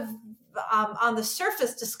lot of on the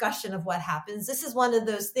surface discussion of what happens. This is one of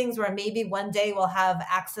those things where maybe one day we'll have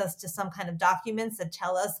access to some kind of documents that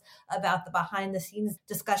tell us about the behind the scenes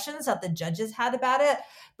discussions that the judges had about it.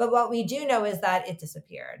 But what we do know is that it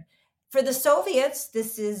disappeared. For the Soviets,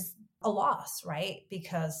 this is a loss, right?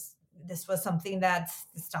 Because this was something that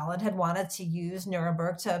Stalin had wanted to use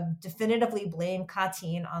Nuremberg to definitively blame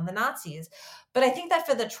Katyn on the Nazis. But I think that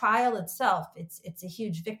for the trial itself, it's a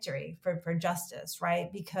huge victory for justice,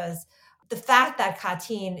 right? Because the fact that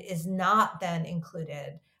Katyn is not then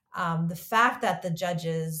included, the fact that the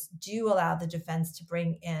judges do allow the defense to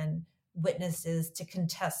bring in witnesses to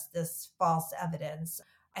contest this false evidence,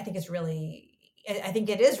 I think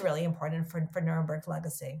it is really important for Nuremberg's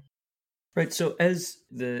legacy. Right. So as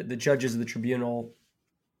the judges of the tribunal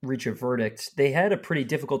reach a verdict, they had a pretty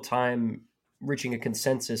difficult time reaching a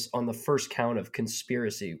consensus on the first count of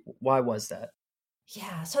conspiracy. Why was that?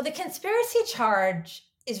 Yeah, so the conspiracy charge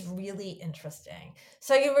is really interesting.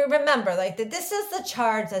 So you remember, like, that this is the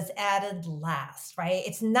charge that's added last, right?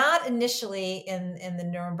 It's not initially in the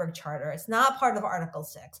Nuremberg Charter. It's not part of Article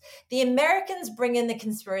 6. The Americans bring in the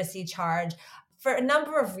conspiracy charge for a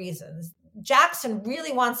number of reasons. Jackson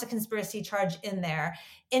really wants the conspiracy charge in there.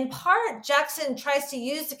 In part, Jackson tries to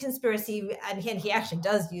use the conspiracy, and he actually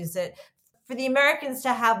does use it, for the Americans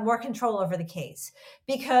to have more control over the case,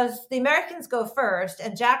 because the Americans go first,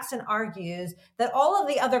 and Jackson argues that all of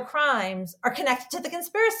the other crimes are connected to the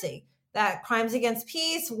conspiracy, that crimes against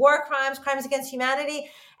peace, war crimes, crimes against humanity.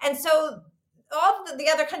 And so all the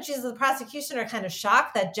other countries of the prosecution are kind of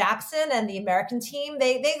shocked that Jackson and the American team,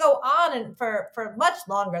 they go on and for much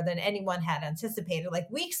longer than anyone had anticipated, like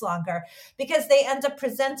weeks longer, because they end up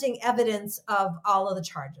presenting evidence of all of the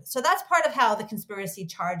charges. So that's part of how the conspiracy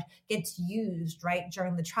charge gets used, right,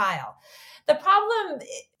 during the trial. The problem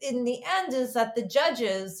in the end is that the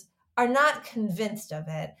judges are not convinced of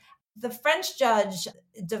it. The French judge,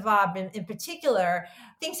 Devab in particular,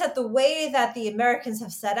 thinks that the way that the Americans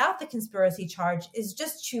have set out the conspiracy charge is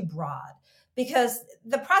just too broad, because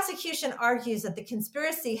the prosecution argues that the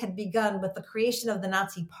conspiracy had begun with the creation of the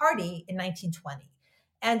Nazi Party in 1920.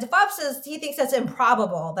 And Devab says he thinks it's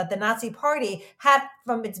improbable that the Nazi Party had,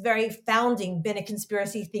 from its very founding, been a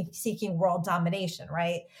conspiracy seeking world domination,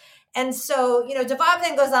 right? And so, Devab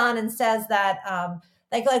then goes on and says that,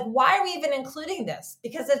 like, why are we even including this?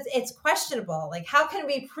 Because it's questionable. Like, how can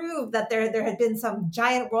we prove that there had been some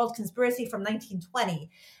giant world conspiracy from 1920?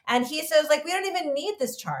 And he says, like, we don't even need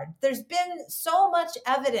this charge. There's been so much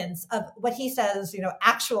evidence of what he says,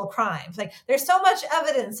 actual crimes. Like, there's so much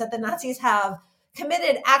evidence that the Nazis have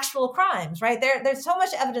committed actual crimes, right? There's so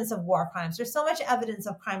much evidence of war crimes. There's so much evidence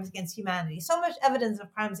of crimes against humanity, so much evidence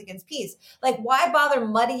of crimes against peace. Like, why bother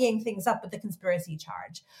muddying things up with the conspiracy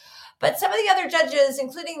charge? But some of the other judges,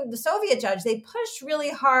 including the Soviet judge, they pushed really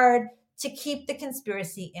hard to keep the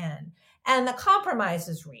conspiracy in, and the compromise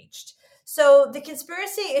is reached. So the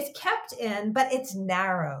conspiracy is kept in, but it's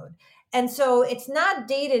narrowed. And so it's not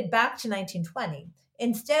dated back to 1920.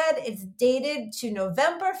 Instead, it's dated to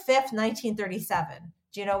November 5th, 1937.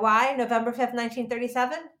 Do you know why November 5th,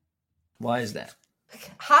 1937? Why is that?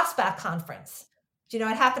 Hossbach Conference. Do you know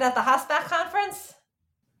what happened at the Hossbach Conference?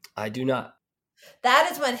 I do not. That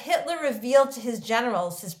is when Hitler revealed to his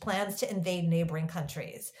generals his plans to invade neighboring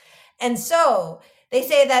countries. And so they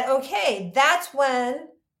say that, okay, that's when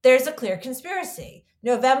there's a clear conspiracy,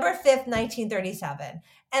 November 5th, 1937.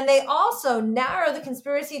 And they also narrow the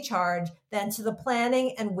conspiracy charge then to the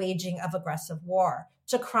planning and waging of aggressive war,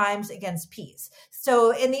 to crimes against peace.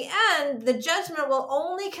 So in the end, the judgment will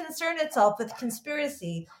only concern itself with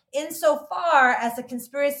conspiracy insofar as the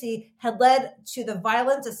conspiracy had led to the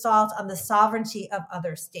violent assault on the sovereignty of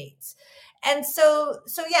other states. And so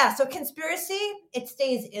conspiracy, it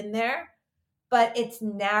stays in there, but it's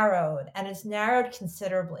narrowed, and it's narrowed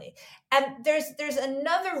considerably. And there's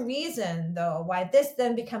another reason, though, why this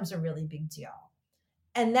then becomes a really big deal.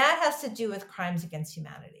 And that has to do with crimes against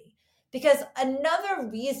humanity. Because another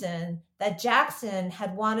reason that Jackson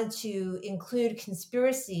had wanted to include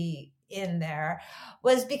conspiracy in there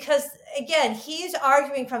was because, again, he's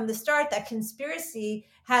arguing from the start that conspiracy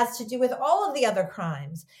has to do with all of the other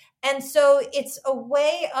crimes. And so it's a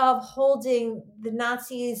way of holding the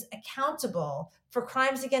Nazis accountable for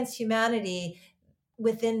crimes against humanity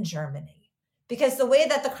within Germany. Because the way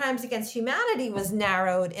that the crimes against humanity was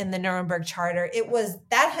narrowed in the Nuremberg Charter,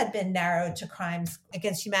 that had been narrowed to crimes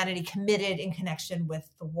against humanity committed in connection with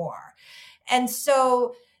the war. And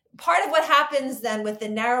so part of what happens then with the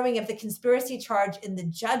narrowing of the conspiracy charge in the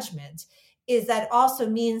judgment is that also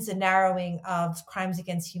means the narrowing of crimes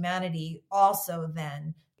against humanity also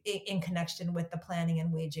then in connection with the planning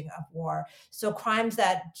and waging of war. So crimes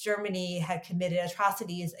that Germany had committed,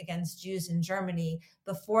 atrocities against Jews in Germany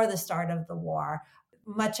before the start of the war,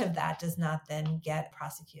 much of that does not then get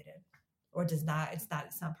prosecuted, or it's not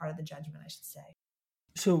part of the judgment, I should say.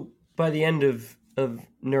 So by the end of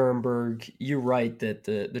Nuremberg, you write that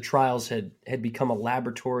the trials had become a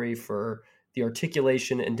laboratory for the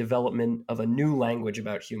articulation and development of a new language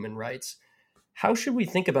about human rights. How should we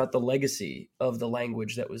think about the legacy of the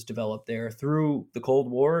language that was developed there through the Cold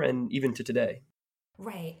War and even to today?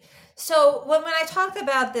 Right. So when I talk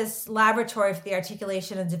about this laboratory for the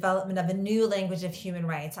articulation and development of a new language of human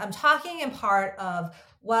rights, I'm talking in part of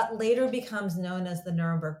what later becomes known as the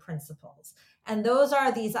Nuremberg Principles. And those are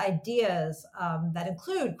these ideas that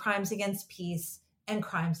include crimes against peace and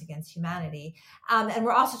crimes against humanity. And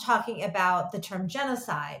we're also talking about the term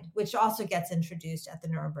genocide, which also gets introduced at the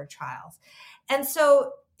Nuremberg trials. And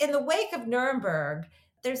so in the wake of Nuremberg,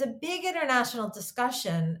 there's a big international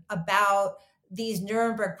discussion about these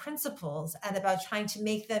Nuremberg principles and about trying to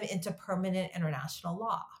make them into permanent international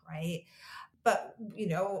law, right? But,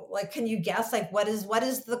 like, can you guess, like, what is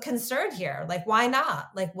the concern here? Like, why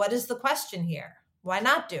not? Like, what is the question here? Why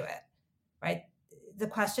not do it, right? The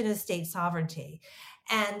question is state sovereignty.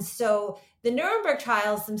 And so the Nuremberg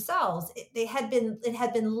trials themselves, it had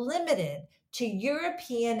been limited to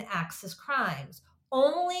European Axis crimes.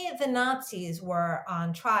 Only the Nazis were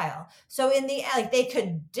on trial. So they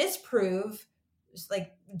could disprove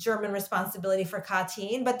like German responsibility for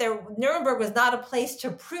Katyn, but Nuremberg was not a place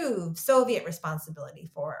to prove Soviet responsibility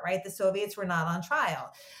for it, right? The Soviets were not on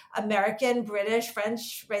trial. American, British,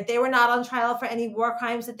 French, right? They were not on trial for any war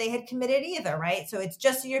crimes that they had committed either, right? So it's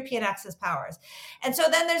just the European Axis powers. And so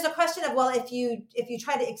then there's a question of, well, if you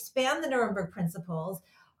try to expand the Nuremberg principles,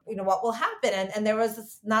 what will happen? And there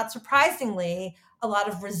was, not surprisingly, a lot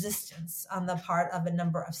of resistance on the part of a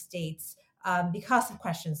number of states because of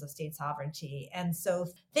questions of state sovereignty. And so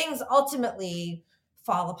things ultimately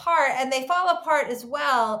fall apart, and they fall apart as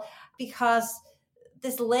well because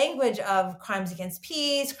this language of crimes against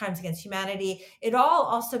peace, crimes against humanity, it all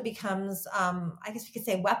also becomes, I guess we could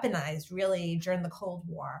say, weaponized really during the Cold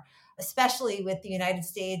War, especially with the United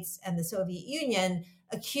States and the Soviet Union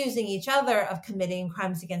accusing each other of committing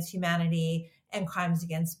crimes against humanity and crimes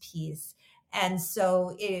against peace. And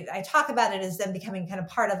so I talk about it as them becoming kind of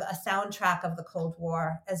part of a soundtrack of the Cold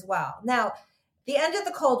War as well. Now, the end of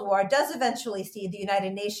the Cold War does eventually see the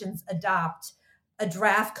United Nations adopt a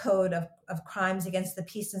draft code of crimes against the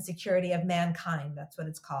peace and security of mankind. That's what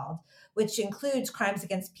it's called, which includes crimes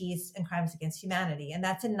against peace and crimes against humanity. And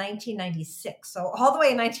that's in 1996. So all the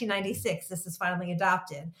way in 1996, this is finally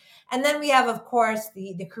adopted. And then we have, of course,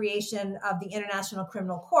 the creation of the International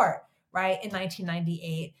Criminal Court, right, in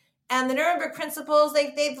 1998. And the Nuremberg principles,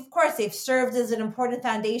 they've served as an important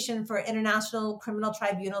foundation for international criminal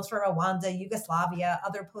tribunals for Rwanda, Yugoslavia,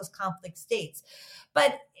 other post-conflict states.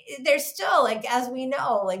 But there's still, like, as we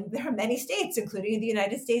know, like, there are many states, including the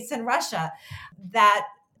United States and Russia, that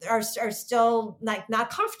are still not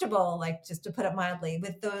comfortable, like, just to put it mildly,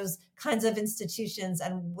 with those kinds of institutions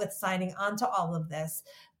and with signing on to all of this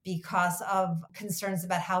because of concerns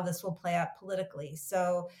about how this will play out politically.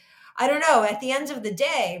 So I don't know. At the end of the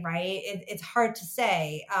day, right, it's hard to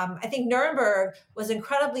say. I think Nuremberg was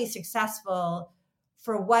incredibly successful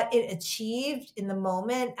for what it achieved in the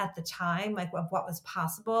moment at the time, like of what was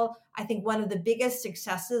possible. I think one of the biggest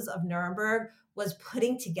successes of Nuremberg was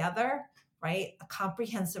putting together, right, a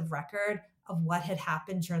comprehensive record of what had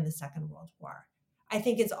happened during the Second World War. I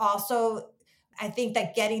think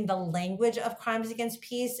that getting the language of crimes against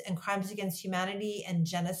peace and crimes against humanity and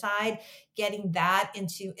genocide, getting that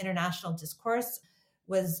into international discourse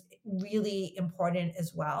was really important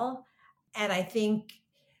as well. And I think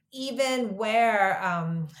even where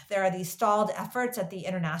there are these stalled efforts at the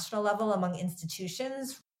international level among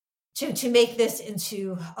institutions to make this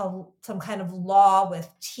into some kind of law with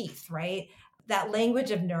teeth, right? That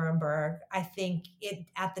language of Nuremberg, I think it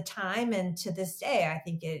at the time and to this day, I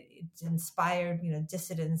think it inspired,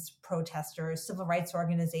 dissidents, protesters, civil rights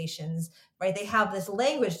organizations, right? They have this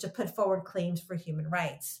language to put forward claims for human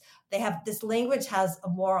rights. This language has a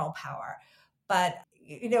moral power, but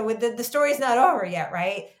the story's not over yet,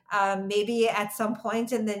 right? Maybe at some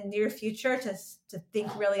point in the near future to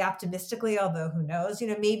think really optimistically, although who knows,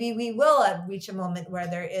 maybe we will reach a moment where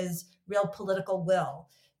there is real political will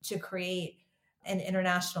to create an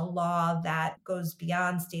international law that goes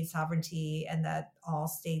beyond state sovereignty and that all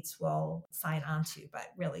states will sign on to. But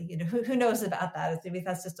really, who knows about that? Maybe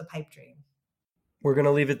that's just a pipe dream. We're going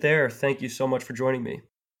to leave it there. Thank you so much for joining me.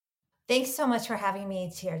 Thanks so much for having me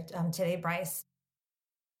here today, Bryce.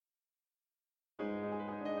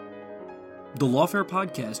 The Lawfare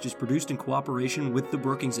Podcast is produced in cooperation with the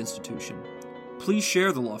Brookings Institution. Please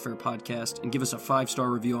share the Lawfare Podcast and give us a 5-star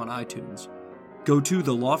review on iTunes. Go to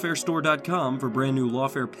thelawfarestore.com for brand new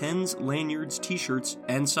Lawfare pens, lanyards, t-shirts,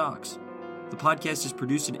 and socks. The podcast is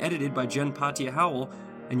produced and edited by Jen Patia-Howell,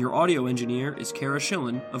 and your audio engineer is Kara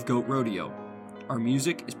Schillen of Goat Rodeo. Our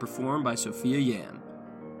music is performed by Sophia Yan.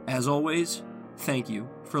 As always, thank you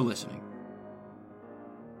for listening.